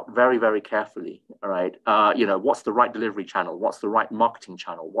worked out very, very carefully, all right? You know, what's the right delivery channel? What's the right marketing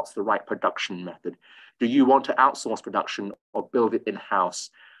channel? What's the right production method? Do you want to outsource production or build it in-house?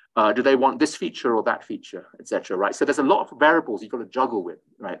 Do they want this feature or that feature, et cetera, right? So there's a lot of variables you've got to juggle with,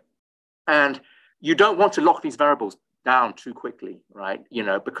 right? And you don't want to lock these variables down too quickly, right? You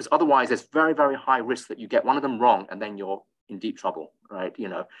know, because otherwise there's very, very high risk that you get one of them wrong and then you're in deep trouble, right? You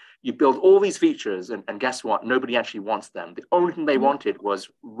know, you build all these features and guess what? Nobody actually wants them. The only thing they wanted was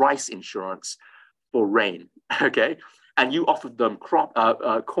rice insurance for rain, okay? And you offered them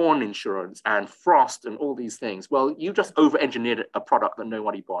corn insurance and frost and all these things. Well, you just over-engineered a product that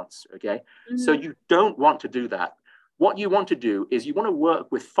nobody wants, okay? So you don't want to do that. What you want to do is you want to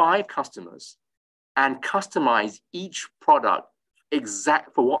work with 5 customers and customize each product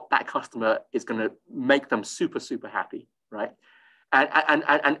exact for what that customer is going to make them super, super happy, right?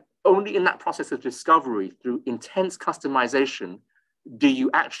 And only in that process of discovery through intense customization do you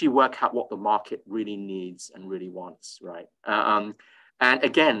actually work out what the market really needs and really wants, right? And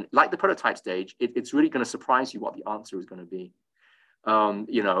again, like the prototype stage, it's really going to surprise you what the answer is going to be.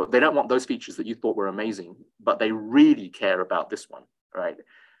 You know, they don't want those features that you thought were amazing, but they really care about this one, right?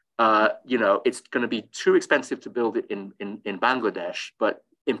 You know, it's going to be too expensive to build it in Bangladesh, but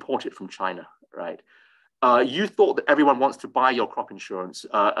import it from China, right? You thought that everyone wants to buy your crop insurance,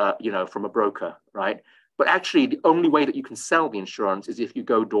 you know, from a broker, right? But actually, the only way that you can sell the insurance is if you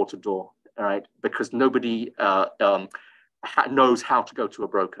go door to door, all right? Because nobody knows how to go to a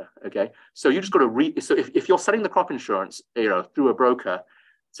broker, okay? So you just got to so if you're selling the crop insurance, you know, through a broker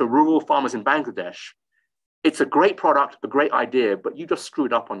to rural farmers in Bangladesh, it's a great product, a great idea, but you just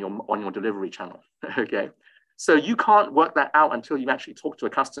screwed up on your delivery channel, okay? So you can't work that out until you actually talk to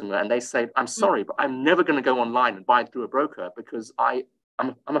a customer and they say, I'm sorry, but I'm never going to go online and buy it through a broker because I'm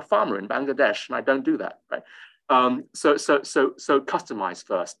a farmer in Bangladesh and I don't do that, right? So customize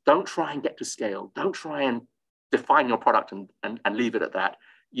first. Don't try and get to scale. Don't try and define your product and leave it at that.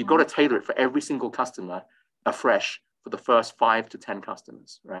 You've got to tailor it for every single customer afresh for the first 5 to 10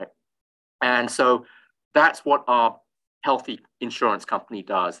 customers, right? And so that's what our healthy insurance company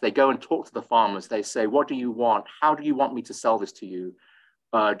does. They go and talk to the farmers. They say, what do you want? How do you want me to sell this to you?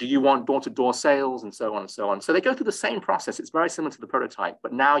 Do you want door-to-door sales and so on and so on? So they go through the same process. It's very similar to the prototype,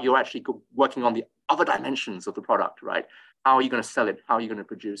 but now you're actually working on the other dimensions of the product, right? How are you going to sell it? How are you going to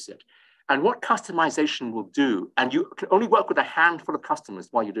produce it? And what customization will do, and you can only work with a handful of customers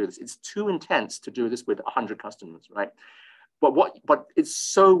while you do this. It's too intense to do this with 100 customers, right? But it's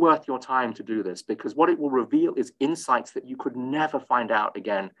so worth your time to do this because what it will reveal is insights that you could never find out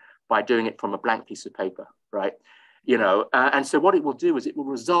again by doing it from a blank piece of paper, right? You know, and so what it will do is it will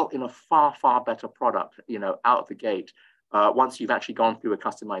result in a far, far better product, you know, out of the gate once you've actually gone through a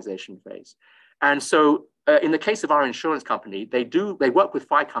customization phase. And so in the case of our insurance company, they work with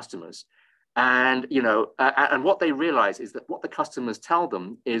 5 customers. And, you know, and what they realize is that what the customers tell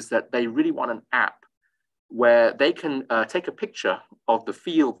them is that they really want an app where they can take a picture of the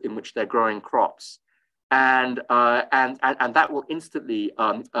field in which they're growing crops, and that will instantly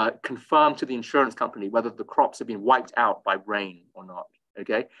confirm to the insurance company whether the crops have been wiped out by rain or not.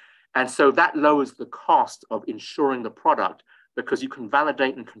 Okay, and so that lowers the cost of insuring the product because you can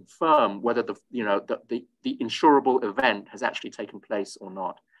validate and confirm whether the insurable event has actually taken place or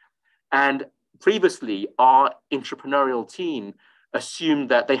not. And previously, our entrepreneurial team assumed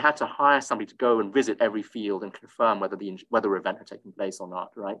that they had to hire somebody to go and visit every field and confirm whether the weather event had taken place or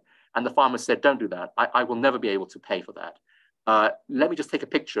not, right? And the farmers said, don't do that. I will never be able to pay for that. Let me just take a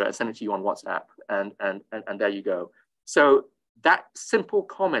picture and send it to you on WhatsApp, and there you go. So that simple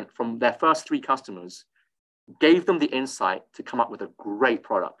comment from their first 3 customers gave them the insight to come up with a great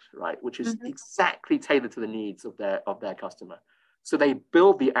product, right? Which is exactly tailored to the needs of their customer. So they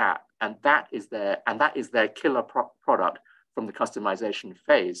build the app, and that is their killer product from the customization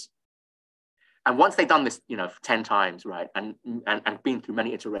phase. And once they've done this, 10 times, right, and been through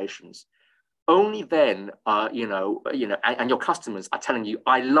many iterations, only then, and your customers are telling you,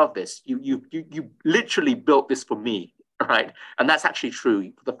 I love this. You literally built this for me, right? And that's actually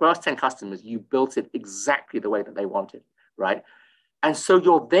true. For the first 10 customers, you built it exactly the way that they wanted, right? And so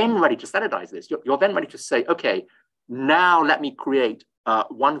you're then ready to standardize this. You're then ready to say, okay, now let me create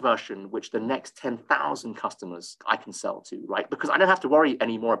one version which the next 10,000 customers I can sell to, right? Because I don't have to worry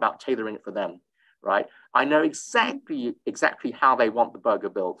anymore about tailoring it for them, right? I know exactly how they want the burger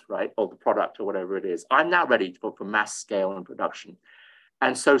built, right? Or the product or whatever it is. I'm now ready for mass scale and production.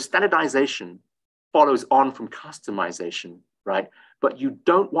 And so standardization follows on from customization, right? But you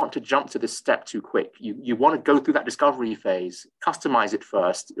don't want to jump to this step too quick. You want to go through that discovery phase, customize it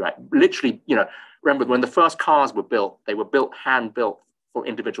first, right? Literally, remember when the first cars were built, they were hand built for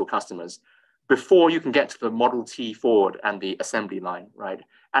individual customers before you can get to the Model T Ford and the assembly line, right?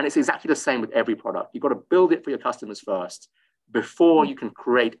 And it's exactly the same with every product. You've got to build it for your customers first before you can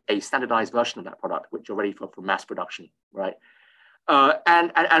create a standardized version of that product, which you're ready for mass production, right?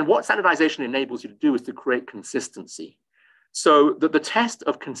 And what standardization enables you to do is to create consistency. So the test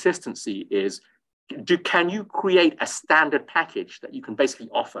of consistency is, can you create a standard package that you can basically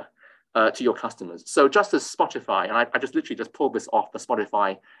offer to your customers? So just as Spotify, and I just literally just pulled this off the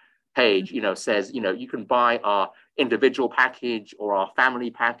Spotify page, says, you can buy our individual package or our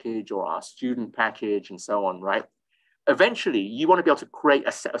family package or our student package and so on, right? Eventually, you want to be able to create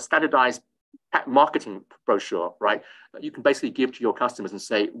a standardized marketing brochure, right? That you can basically give to your customers and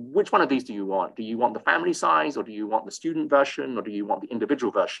say, which one of these do you want? Do you want the family size, or do you want the student version, or do you want the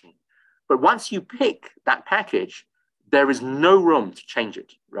individual version? But once you pick that package, there is no room to change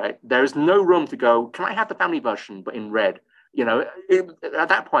it, right? There is no room to go, can I have the family version, but in red? At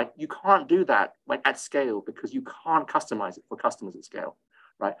that point, you can't do that at scale because you can't customize it for customers at scale,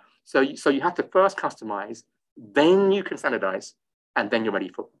 right? So you have to first customize, then you can standardize, and then you're ready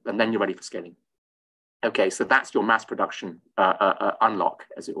for scaling. Okay, so that's your mass production unlock,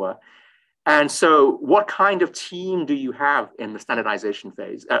 as it were. And so, what kind of team do you have in the standardization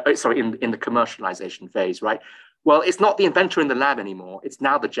phase? In the commercialization phase, right? Well, it's not the inventor in the lab anymore. It's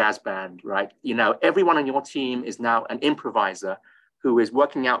now the jazz band, right? Everyone on your team is now an improviser who is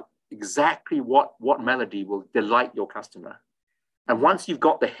working out exactly what melody will delight your customer. And once you've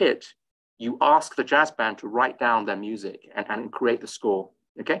got the hit, you ask the jazz band to write down their music and create the score,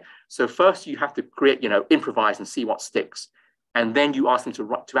 okay? So first you have to create, improvise and see what sticks. And then you ask them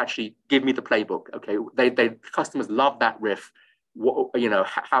to actually give me the playbook, okay? Customers love that riff.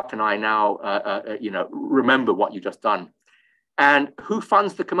 How can I now, remember what you just done? And who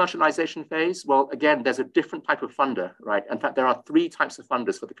funds the commercialization phase? Well, again, there's a different type of funder, right? In fact, there are 3 types of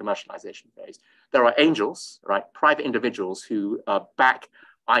funders for the commercialization phase. There are angels, right? Private individuals who back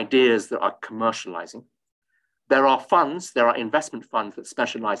ideas that are commercializing. There are funds, there are investment funds that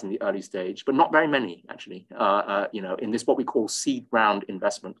specialize in the early stage, but not very many actually, in this what we call seed round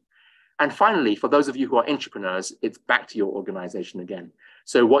investment. And finally, for those of you who are entrepreneurs, it's back to your organization again.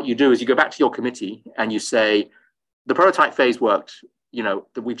 So what you do is you go back to your committee and you say, the prototype phase worked,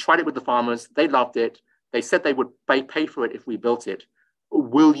 we tried it with the farmers, they loved it, they said they would pay for it if we built it.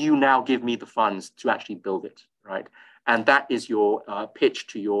 Will you now give me the funds to actually build it, right? And that is your pitch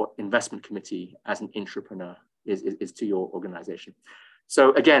to your investment committee as an entrepreneur, is to your organization.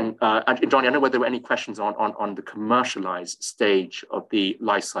 So again, and Johnny, I don't know whether there were any questions on the commercialized stage of the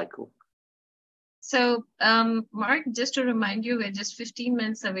life cycle. So, Mark, just to remind you, we're just 15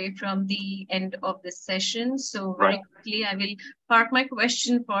 minutes away from the end of the session. So very quickly, I will park my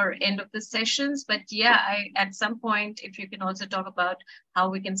question for end of the sessions. But yeah, at some point, if you can also talk about how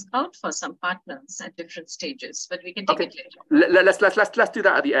we can scout for some partners at different stages, but we can take it later. Let's do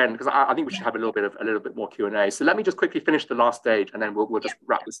that at the end, because I think we should have a little bit more Q&A. So let me just quickly finish the last stage, and then we'll just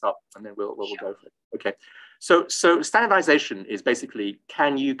wrap this up, and then we'll go for it. Okay. So standardization is basically,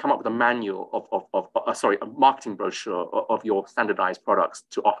 can you come up with a manual a marketing brochure of your standardized products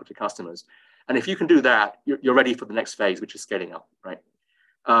to offer to customers? And if you can do that, you're ready for the next phase, which is scaling up, right?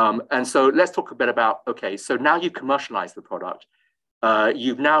 And so let's talk a bit about, okay, so now you've commercialized the product.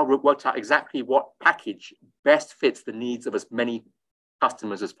 You've now worked out exactly what package best fits the needs of as many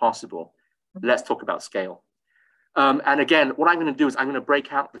customers as possible, let's talk about scale. And again, what I'm going to do is I'm going to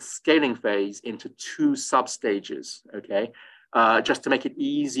break out the scaling phase into two sub-stages, okay? Just to make it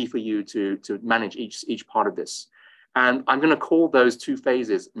easy for you to manage each part of this. And I'm going to call those two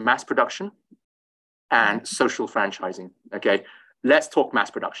phases mass production and social franchising, okay? Let's talk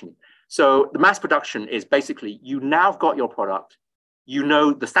mass production. So the mass production is basically, you now have got your product, you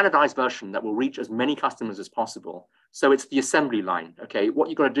know the standardized version that will reach as many customers as possible. So it's the assembly line, okay? What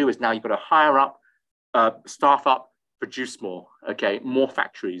you've got to do is now you've got to hire up, staff up, produce more, okay? More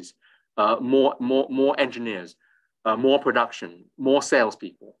factories, more engineers, more production, more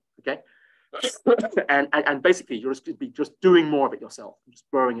salespeople, okay? and basically you're just doing more of it yourself, just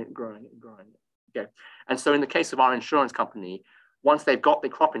growing it and growing it and growing it, okay? And so in the case of our insurance company, once they've got the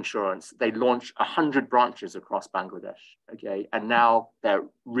crop insurance, they launch 100 branches across Bangladesh, okay? And now they're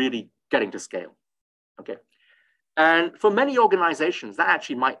really getting to scale, okay? And for many organizations, that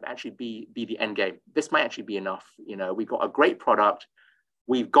actually might be the end game. This might actually be enough. You know, we've got a great product.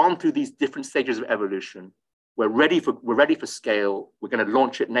 We've gone through these different stages of evolution. We're ready for scale. We're going to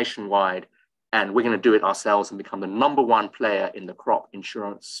launch it nationwide, and we're going to do it ourselves and become the #1 player in the crop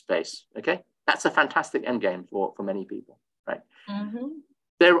insurance space, okay? That's a fantastic end game for many people, right? Mm-hmm.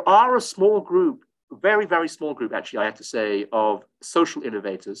 There are a small group, very, very small group, actually, I have to say, of social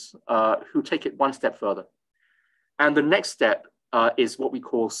innovators who take it one step further. And the next step is what we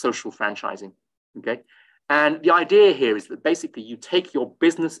call social franchising, okay? And the idea here is that basically you take your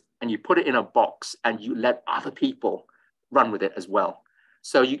business and you put it in a box and you let other people run with it as well.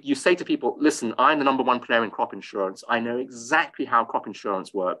 So you say to people, listen, I'm the #1 player in crop insurance. I know exactly how crop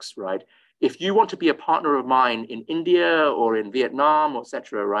insurance works, right? If you want to be a partner of mine in India or in Vietnam, et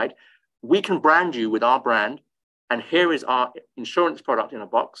cetera, right? We can brand you with our brand. And here is our insurance product in a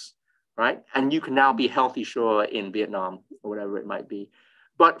box, right? And you can now be healthy, sure, in Vietnam or whatever it might be.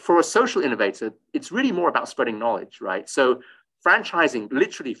 But for a social innovator, it's really more about spreading knowledge, right? So franchising,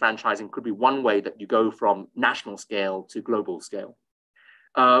 literally franchising, could be one way that you go from national scale to global scale.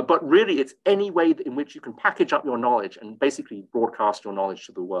 But really, it's any way in which you can package up your knowledge and basically broadcast your knowledge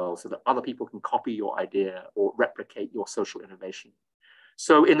to the world so that other people can copy your idea or replicate your social innovation.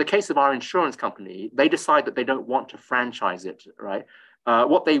 So in the case of our insurance company, they decide that they don't want to franchise it, right?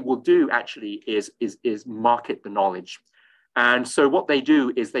 What they will do actually is market the knowledge. And so what they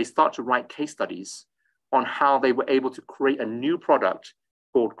do is they start to write case studies on how they were able to create a new product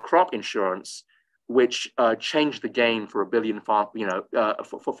called crop insurance, which changed the game for 1 billion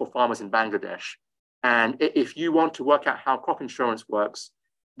for farmers in Bangladesh. And if you want to work out how crop insurance works,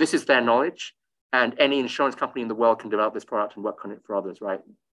 this is their knowledge, and any insurance company in the world can develop this product and work on it for others, right?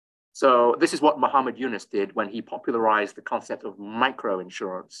 So this is what Muhammad Yunus did when he popularized the concept of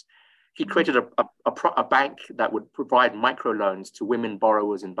microinsurance. He created a bank that would provide microloans to women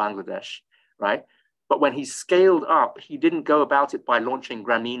borrowers in Bangladesh, right? But when he scaled up, he didn't go about it by launching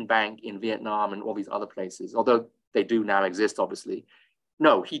Grameen Bank in Vietnam and all these other places, although they do now exist, obviously.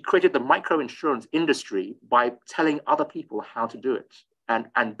 No, he created the microinsurance industry by telling other people how to do it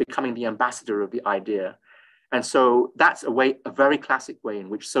and becoming the ambassador of the idea. And so that's a very classic way in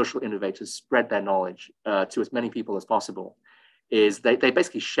which social innovators spread their knowledge to as many people as possible. Is they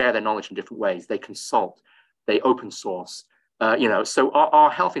basically share their knowledge in different ways. They consult, they open source. So our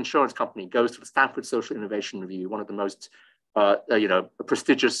health insurance company goes to the Stanford Social Innovation Review, one of the most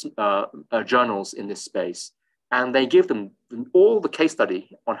prestigious journals in this space, and they give them all the case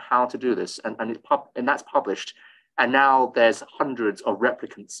study on how to do this, and that's published. And now there's hundreds of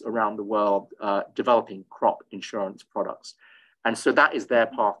replicants around the world developing crop insurance products, and so that is their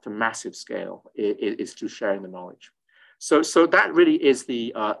path to massive scale is through sharing the knowledge. So that really is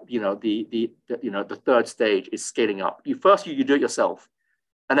the third stage is scaling up. You do it yourself,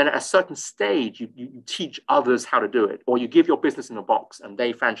 and then at a certain stage you teach others how to do it, or you give your business in a box and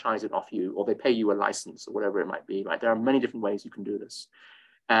they franchise it off you, or they pay you a license or whatever it might be. Right? There are many different ways you can do this,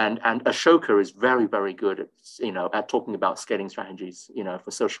 and Ashoka is very, very good at talking about scaling strategies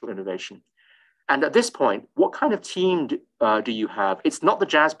for social innovation. And at this point, what kind of team do you have? It's not the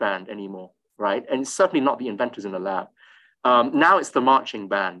jazz band anymore, right? And it's certainly not the inventors in the lab. Now it's the marching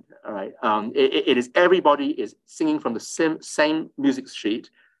band, all right? It is everybody is singing from the same music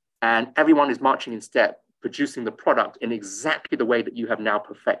sheet, and everyone is marching in step, producing the product in exactly the way that you have now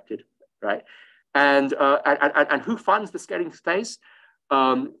perfected, right? And who funds the scaling phase?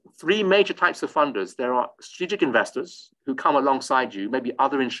 3 major types of funders. There are strategic investors who come alongside you, maybe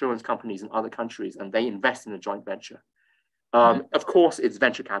other insurance companies in other countries, and they invest in a joint venture. Of course, it's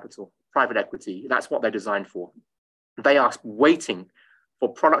venture capital, private equity. That's what they're designed for. They are waiting for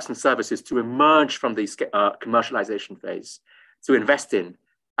products and services to emerge from the commercialization phase. to invest in.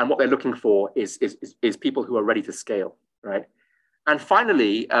 And what they're looking for is people who are ready to scale, right? And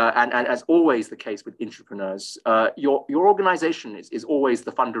finally, and as always the case with entrepreneurs, your organization is always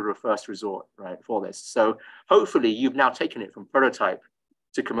the funder of first resort, right, for this. So hopefully you've now taken it from prototype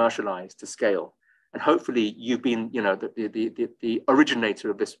to commercialize to scale. And hopefully you've been, the originator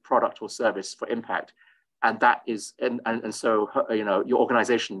of this product or service for impact. And that is, and so, your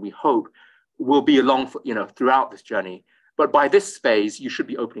organization, we hope, will be along for, throughout this journey. But by this phase, you should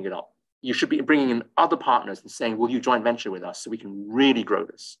be opening it up. You should be bringing in other partners and saying, will you joint venture with us so we can really grow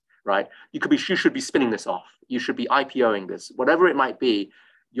this, right? You should be spinning this off. You should be IPOing this, whatever it might be.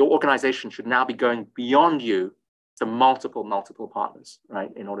 Your organization should now be going beyond you to multiple partners,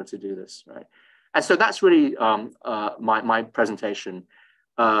 right? In order to do this, right? And so that's really my presentation.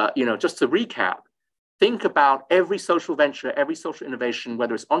 Just to recap, think about every social venture, every social innovation,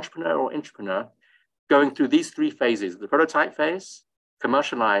 whether it's entrepreneur or intrapreneur, going through these three phases: the prototype phase,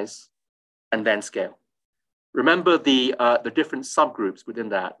 commercialize, and then scale. Remember the different subgroups within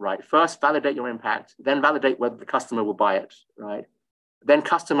that, right? First, validate your impact, then validate whether the customer will buy it, right? Then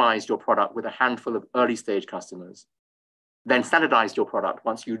customize your product with a handful of early stage customers. Then standardize your product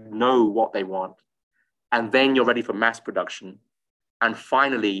once you know what they want. And then you're ready for mass production. And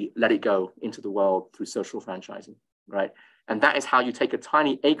finally, let it go into the world through social franchising, right? And that is how you take a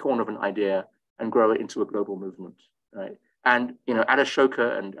tiny acorn of an idea and grow it into a global movement, right? And at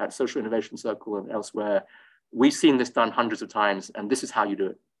Ashoka and at Social Innovation Circle and elsewhere, we've seen this done hundreds of times, and this is how you do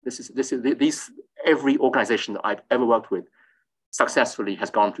it. Every organization that I've ever worked with successfully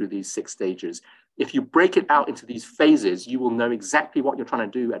has gone through these 6 stages. If you break it out into these phases, you will know exactly what you're trying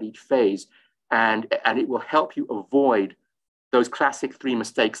to do at each phase, and it will help you avoid those classic 3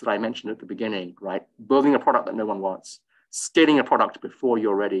 mistakes that I mentioned at the beginning, right? Building a product that no one wants, scaling a product before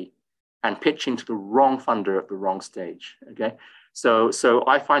you're ready, and pitching to the wrong funder at the wrong stage, okay? So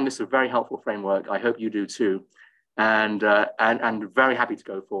I find this a very helpful framework. I hope you do too. And very happy to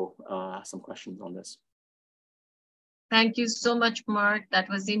go for some questions on this. Thank you so much, Mark. That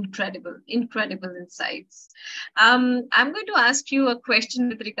was incredible insights. I'm going to ask you a question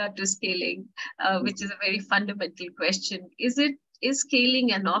with regard to scaling, which is a very fundamental question. Is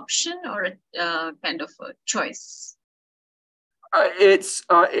scaling an option or a kind of a choice? It's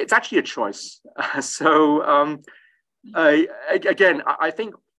actually a choice. Again, I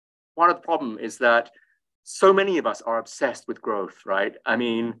think one of the problem is that so many of us are obsessed with growth, right? I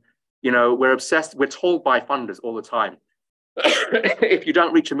mean, we're obsessed. We're told by funders all the time, if you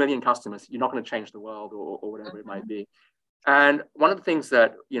don't reach 1 million customers, you're not going to change the world or whatever it might be. And one of the things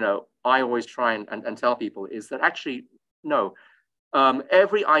that, I always try and tell people is that actually, no,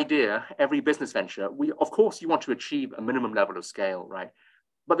 every idea, every business venture, of course, you want to achieve a minimum level of scale, right?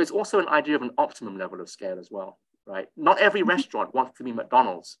 But there's also an idea of an optimum level of scale as well, right? Not every restaurant wants to be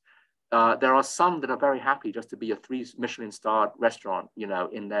McDonald's. There are some that are very happy just to be a 3 Michelin starred restaurant,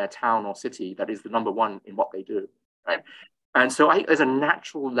 in their town or city that is the #1 in what they do, right? And so I think there's a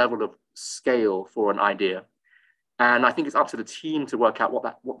natural level of scale for an idea. And I think it's up to the team to work out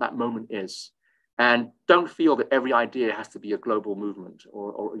what that moment is. And don't feel that every idea has to be a global movement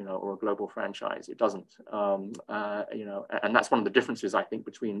or a global franchise. It doesn't. And that's one of the differences, I think,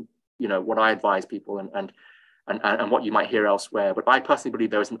 between, what I advise people and what you might hear elsewhere. But I personally believe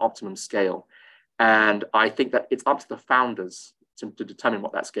there is an optimum scale. And I think that it's up to the founders to determine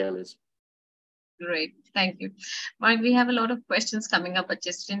what that scale is. Great, thank you. Mark, we have a lot of questions coming up, but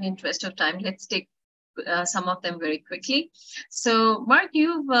just in interest of time, let's take some of them very quickly. So, Mark,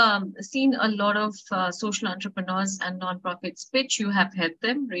 you've seen a lot of social entrepreneurs and nonprofits pitch. You have helped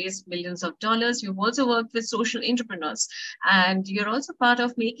them raise millions of dollars. You've also worked with social entrepreneurs, and you're also part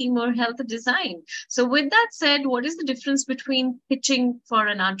of making more health design. So, with that said, what is the difference between pitching for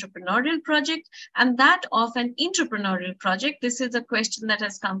an entrepreneurial project and that of an entrepreneurial project? This is a question that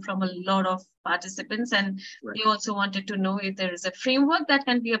has come from a lot of participants, and right. They also wanted to know if there is a framework that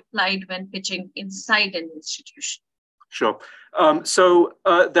can be applied when pitching inside an institution. Sure. So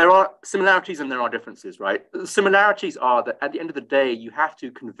there are similarities and there are differences, right? The similarities are that at the end of the day, you have to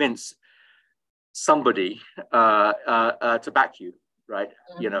convince somebody to back you, right?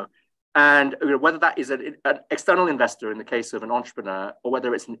 Mm-hmm. And whether that is an external investor in the case of an entrepreneur, or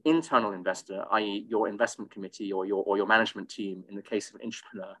whether it's an internal investor, i.e. your investment committee or your management team in the case of an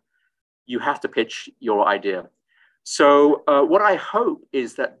entrepreneur, you have to pitch your idea. So what I hope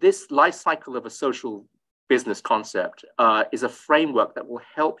is that this life cycle of a social business concept is a framework that will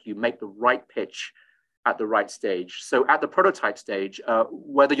help you make the right pitch at the right stage. So at the prototype stage,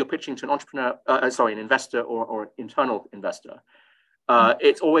 whether you're pitching to an entrepreneur, an investor or an internal investor,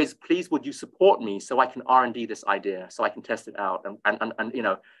 It's always, please, would you support me so I can R&D this idea, so I can test it out, and you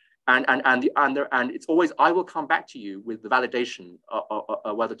know, and it's always, I will come back to you with the validation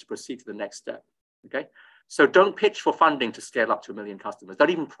of whether to proceed to the next step. Okay, so don't pitch for funding to scale up to 1 million customers. Don't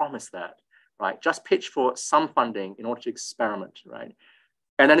even promise that, right? Just pitch for some funding in order to experiment, right?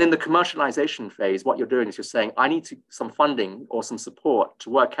 And then in the commercialization phase, what you're doing is you're saying, I need some funding or some support to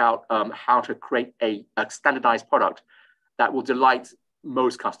work out how to create a standardized product that will delight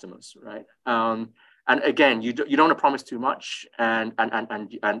most customers, right? And again, you don't want to promise too much, and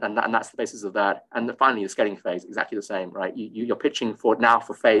that's the basis of that. And finally, the scaling phase, exactly the same, right? You're pitching for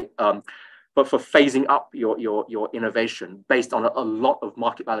phasing up your innovation based on a lot of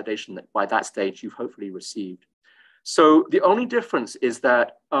market validation that by that stage you've hopefully received. So the only difference is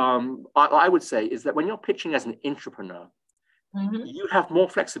that I would say is that when you're pitching as an entrepreneur, you have more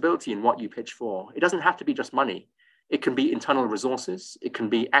flexibility in what you pitch for. It doesn't have to be just money. It can be internal resources. It can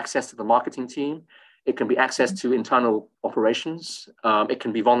be access to the marketing team. It can be access to internal operations. It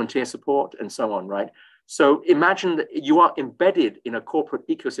can be volunteer support and so on, right? So imagine that you are embedded in a corporate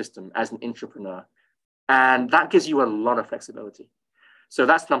ecosystem as an entrepreneur, and that gives you a lot of flexibility. So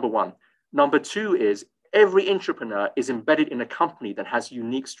that's number one. Number two is every entrepreneur is embedded in a company that has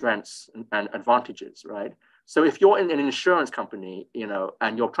unique strengths and advantages, right? So if you're in an insurance company, you know,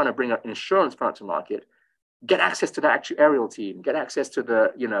 and you're trying to bring an insurance product to market, get access to the actuarial team, get access to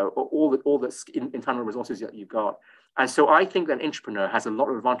the, you know, all the internal resources that you've got. And so I think that an entrepreneur has a lot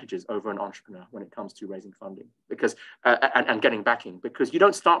of advantages over an entrepreneur when it comes to raising funding, because and getting backing, because you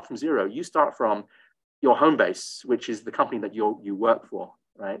don't start from zero. You start from your home base, which is the company that you work for,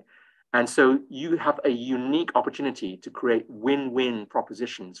 right? And so you have a unique opportunity to create win-win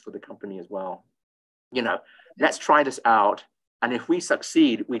propositions for the company as well. You know, let's try this out. And if we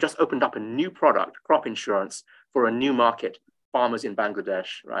succeed, we just opened up a new product, crop insurance, for a new market, farmers in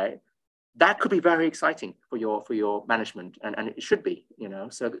Bangladesh, right? That could be very exciting for your management, and it should be, you know.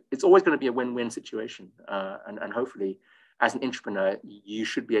 So it's always going to be a win-win situation, and hopefully, as an entrepreneur, you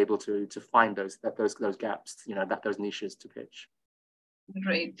should be able to find those gaps, you know, those niches to pitch.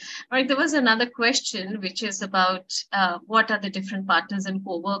 Great. All right. There was another question, which is about what are the different partners and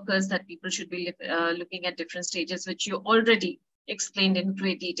co-workers that people should be looking at different stages, which you already explained in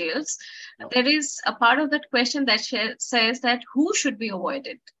great details. No. There is a part of that question that says that who should be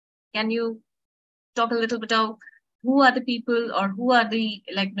avoided. Can you talk a little bit of who are the people, or who are the,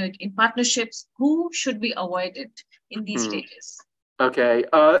 like, in partnerships, who should be avoided in these stages? Okay,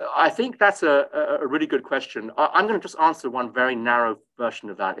 I think that's a really good question. I'm going to just answer one very narrow version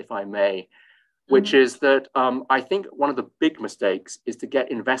of that, if I may, which is that I think one of the big mistakes is to get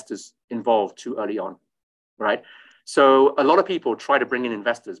investors involved too early on, right? So a lot of people try to bring in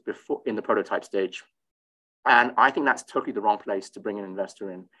investors before in the prototype stage. And I think that's totally the wrong place to bring an investor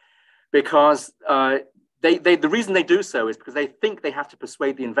in, because the reason they do so is because they think they have to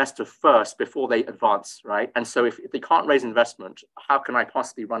persuade the investor first before they advance, right? And so if they can't raise investment, how can I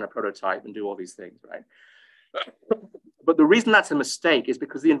possibly run a prototype and do all these things, right? But the reason that's a mistake is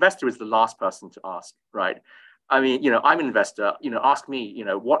because the investor is the last person to ask, right? I mean, you know, I'm an investor, you know, ask me, you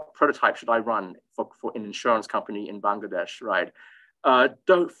know, what prototype should I run for an insurance company in Bangladesh, right?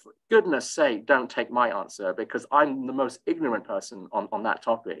 For goodness sake, don't take my answer, because I'm the most ignorant person on that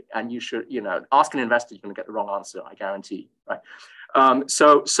topic. And you should, you know, ask an investor, you're going to get the wrong answer, I guarantee, right?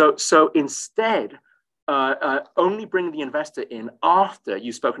 So instead, only bring the investor in after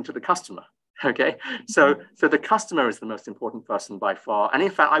you've spoken to the customer. Okay, so the customer is the most important person by far. And in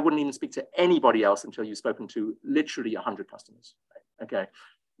fact, I wouldn't even speak to anybody else until you've spoken to literally 100 customers. Right? Okay.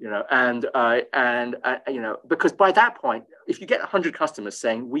 You know, and you know, because by that point, if you get 100 customers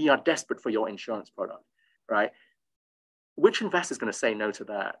saying we are desperate for your insurance product, right? Which investor is going to say no to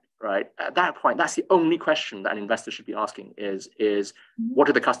that, right? At that point, that's the only question that an investor should be asking: is what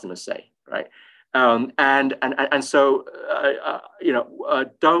do the customers say, right? And so you know,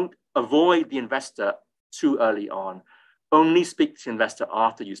 don't avoid the investor too early on. Only speak to the investor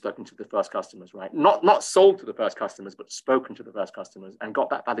after you've spoken to the first customers, right? Not sold to the first customers, but spoken to the first customers and got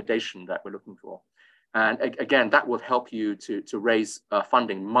that validation that we're looking for. And again, that will help you to raise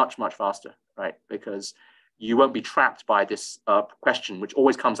funding much faster, right? Because you won't be trapped by this question, which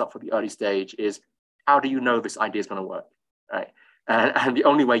always comes up for the early stage: is how do you know this idea is going to work, right? And the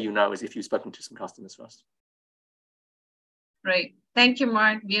only way you know is if you've spoken to some customers first. Right. Thank you,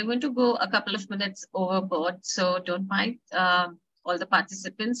 Mark. We are going to go a couple of minutes overboard, so don't mind all the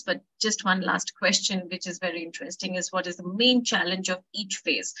participants, but just one last question, which is very interesting, is what is the main challenge of each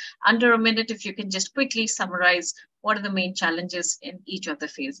phase? Under a minute, if you can just quickly summarize what are the main challenges in each of the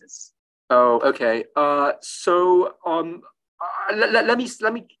phases. Oh, okay. So let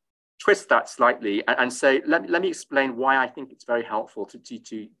me twist that slightly and say, let me explain why I think it's very helpful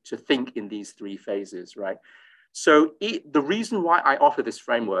to think in these three phases, right? So the reason why I offer this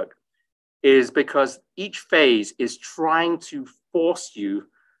framework is because each phase is trying to force you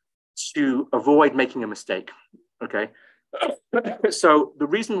to avoid making a mistake, okay? So the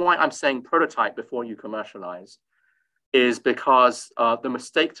reason why I'm saying prototype before you commercialize is because the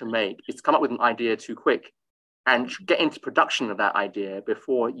mistake to make is come up with an idea too quick and get into production of that idea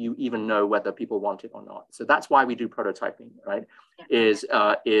before you even know whether people want it or not. So that's why we do prototyping, right? Is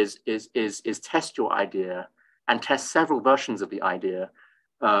test your idea and test several versions of the idea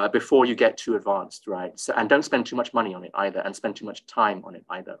before you get too advanced, right? So, and don't spend too much money on it either, and spend too much time on it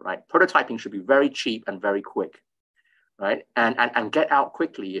either, right? Prototyping should be very cheap and very quick, right? And get out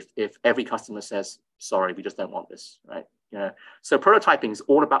quickly if every customer says, sorry, we just don't want this, right? Yeah. So prototyping is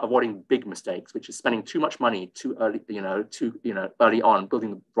all about avoiding big mistakes, which is spending too much money too early, early on,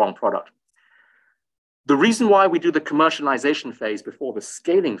 building the wrong product. The reason why we do the commercialization phase before the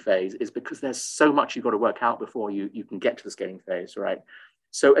scaling phase is because there's so much you've got to work out before you can get to the scaling phase, right?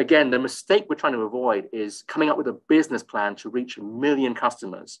 So again, the mistake we're trying to avoid is coming up with a business plan to reach 1 million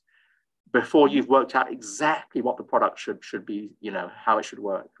customers before you've worked out exactly what the product should be, how it should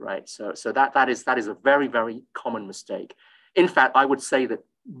work, right? So that is a very, very common mistake. In fact, I would say that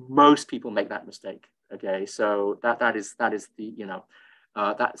most people make that mistake. Okay, so that is the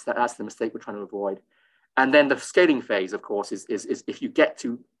that's the mistake we're trying to avoid. And then the scaling phase, of course, is if you get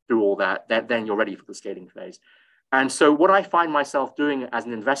through all that, then you're ready for the scaling phase. And so what I find myself doing as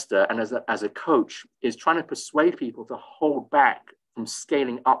an investor and as a coach is trying to persuade people to hold back from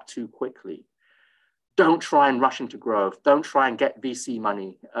scaling up too quickly. Don't try and rush into growth. Don't try and get VC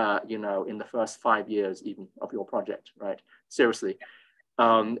money, in the first 5 years even of your project, right? Seriously.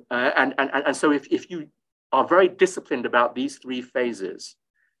 And so if you are very disciplined about these three phases,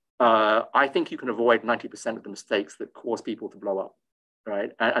 I think you can avoid 90% of the mistakes that cause people to blow up,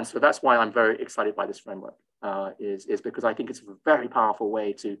 right? And so that's why I'm very excited by this framework, is because I think it's a very powerful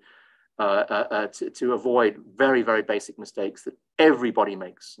way to avoid very, very basic mistakes that everybody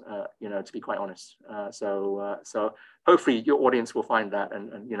makes, to be quite honest. So hopefully your audience will find that.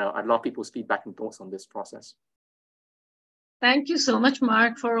 And I'd love people's feedback and thoughts on this process. Thank you so much,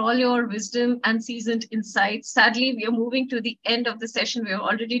 Mark, for all your wisdom and seasoned insights. Sadly, we are moving to the end of the session. We are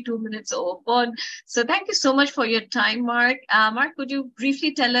already 2 minutes over. So thank you so much for your time, Mark. Mark, could you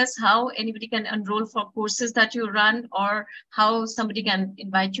briefly tell us how anybody can enroll for courses that you run, or how somebody can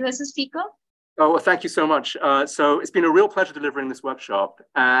invite you as a speaker? Oh, well, thank you so much. So it's been a real pleasure delivering this workshop.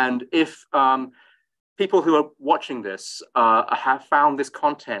 And if people who are watching this have found this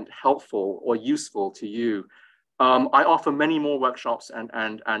content helpful or useful to you, I offer many more workshops and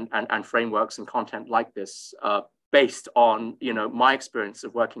frameworks and content like this based on my experience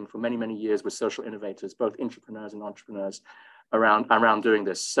of working for many, many years with social innovators, both intrapreneurs and entrepreneurs around doing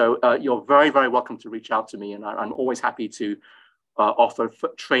this. So you're very, very welcome to reach out to me, and I'm always happy to offer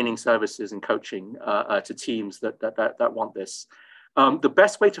training services and coaching to teams that want this. The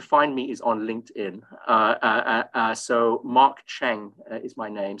best way to find me is on LinkedIn. So Mark Cheng is my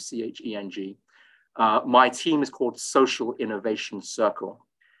name, Cheng. My team is called Social Innovation Circle,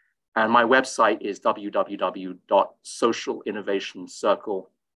 and my website is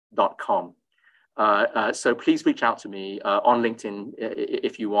www.socialinnovationcircle.com. So please reach out to me on LinkedIn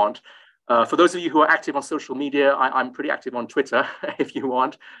if you want. For those of you who are active on social media, I'm pretty active on Twitter. If you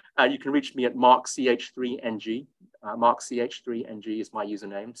want, you can reach me at markch3ng. Markch3ng is my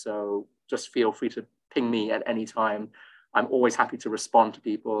username. So just feel free to ping me at any time. I'm always happy to respond to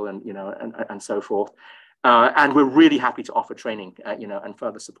people and so forth. And we're really happy to offer training, and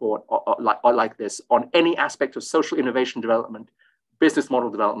further support like this on any aspect of social innovation development, business model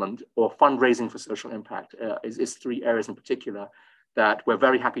development, or fundraising for social impact. Is 3 areas in particular that we're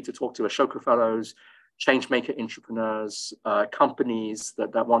very happy to talk to Ashoka Fellows, changemaker entrepreneurs, companies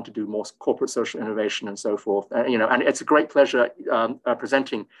that want to do more corporate social innovation and so forth. And it's a great pleasure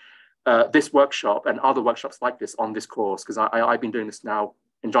presenting this workshop and other workshops like this on this course, because I've been doing this now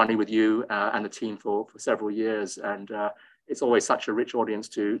in joining with you and the team for several years, and it's always such a rich audience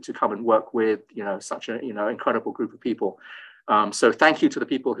to come and work with such a incredible group of people. So thank you to the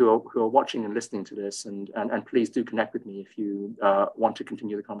people who are watching and listening to this, and please do connect with me if you want to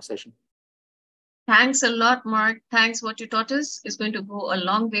continue the conversation. Thanks a lot, Mark. Thanks. What you taught us is going to go a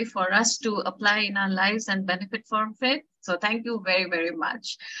long way for us to apply in our lives and benefit from it. So thank you very, very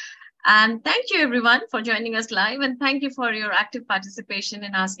much. And thank you, everyone, for joining us live. And thank you for your active participation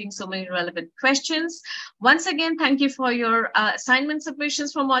in asking so many relevant questions. Once again, thank you for your assignment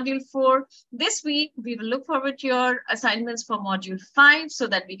submissions for Module 4. This week, we will look forward to your assignments for Module 5 so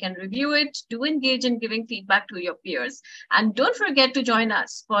that we can review it, do engage in giving feedback to your peers. And don't forget to join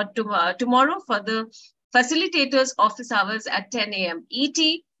us for tomorrow for the facilitators office hours at 10 a.m. ET.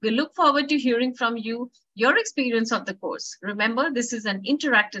 We look forward to hearing from you, your experience of the course. Remember, this is an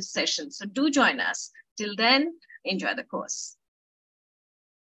interactive session, so do join us. Till then, enjoy the course.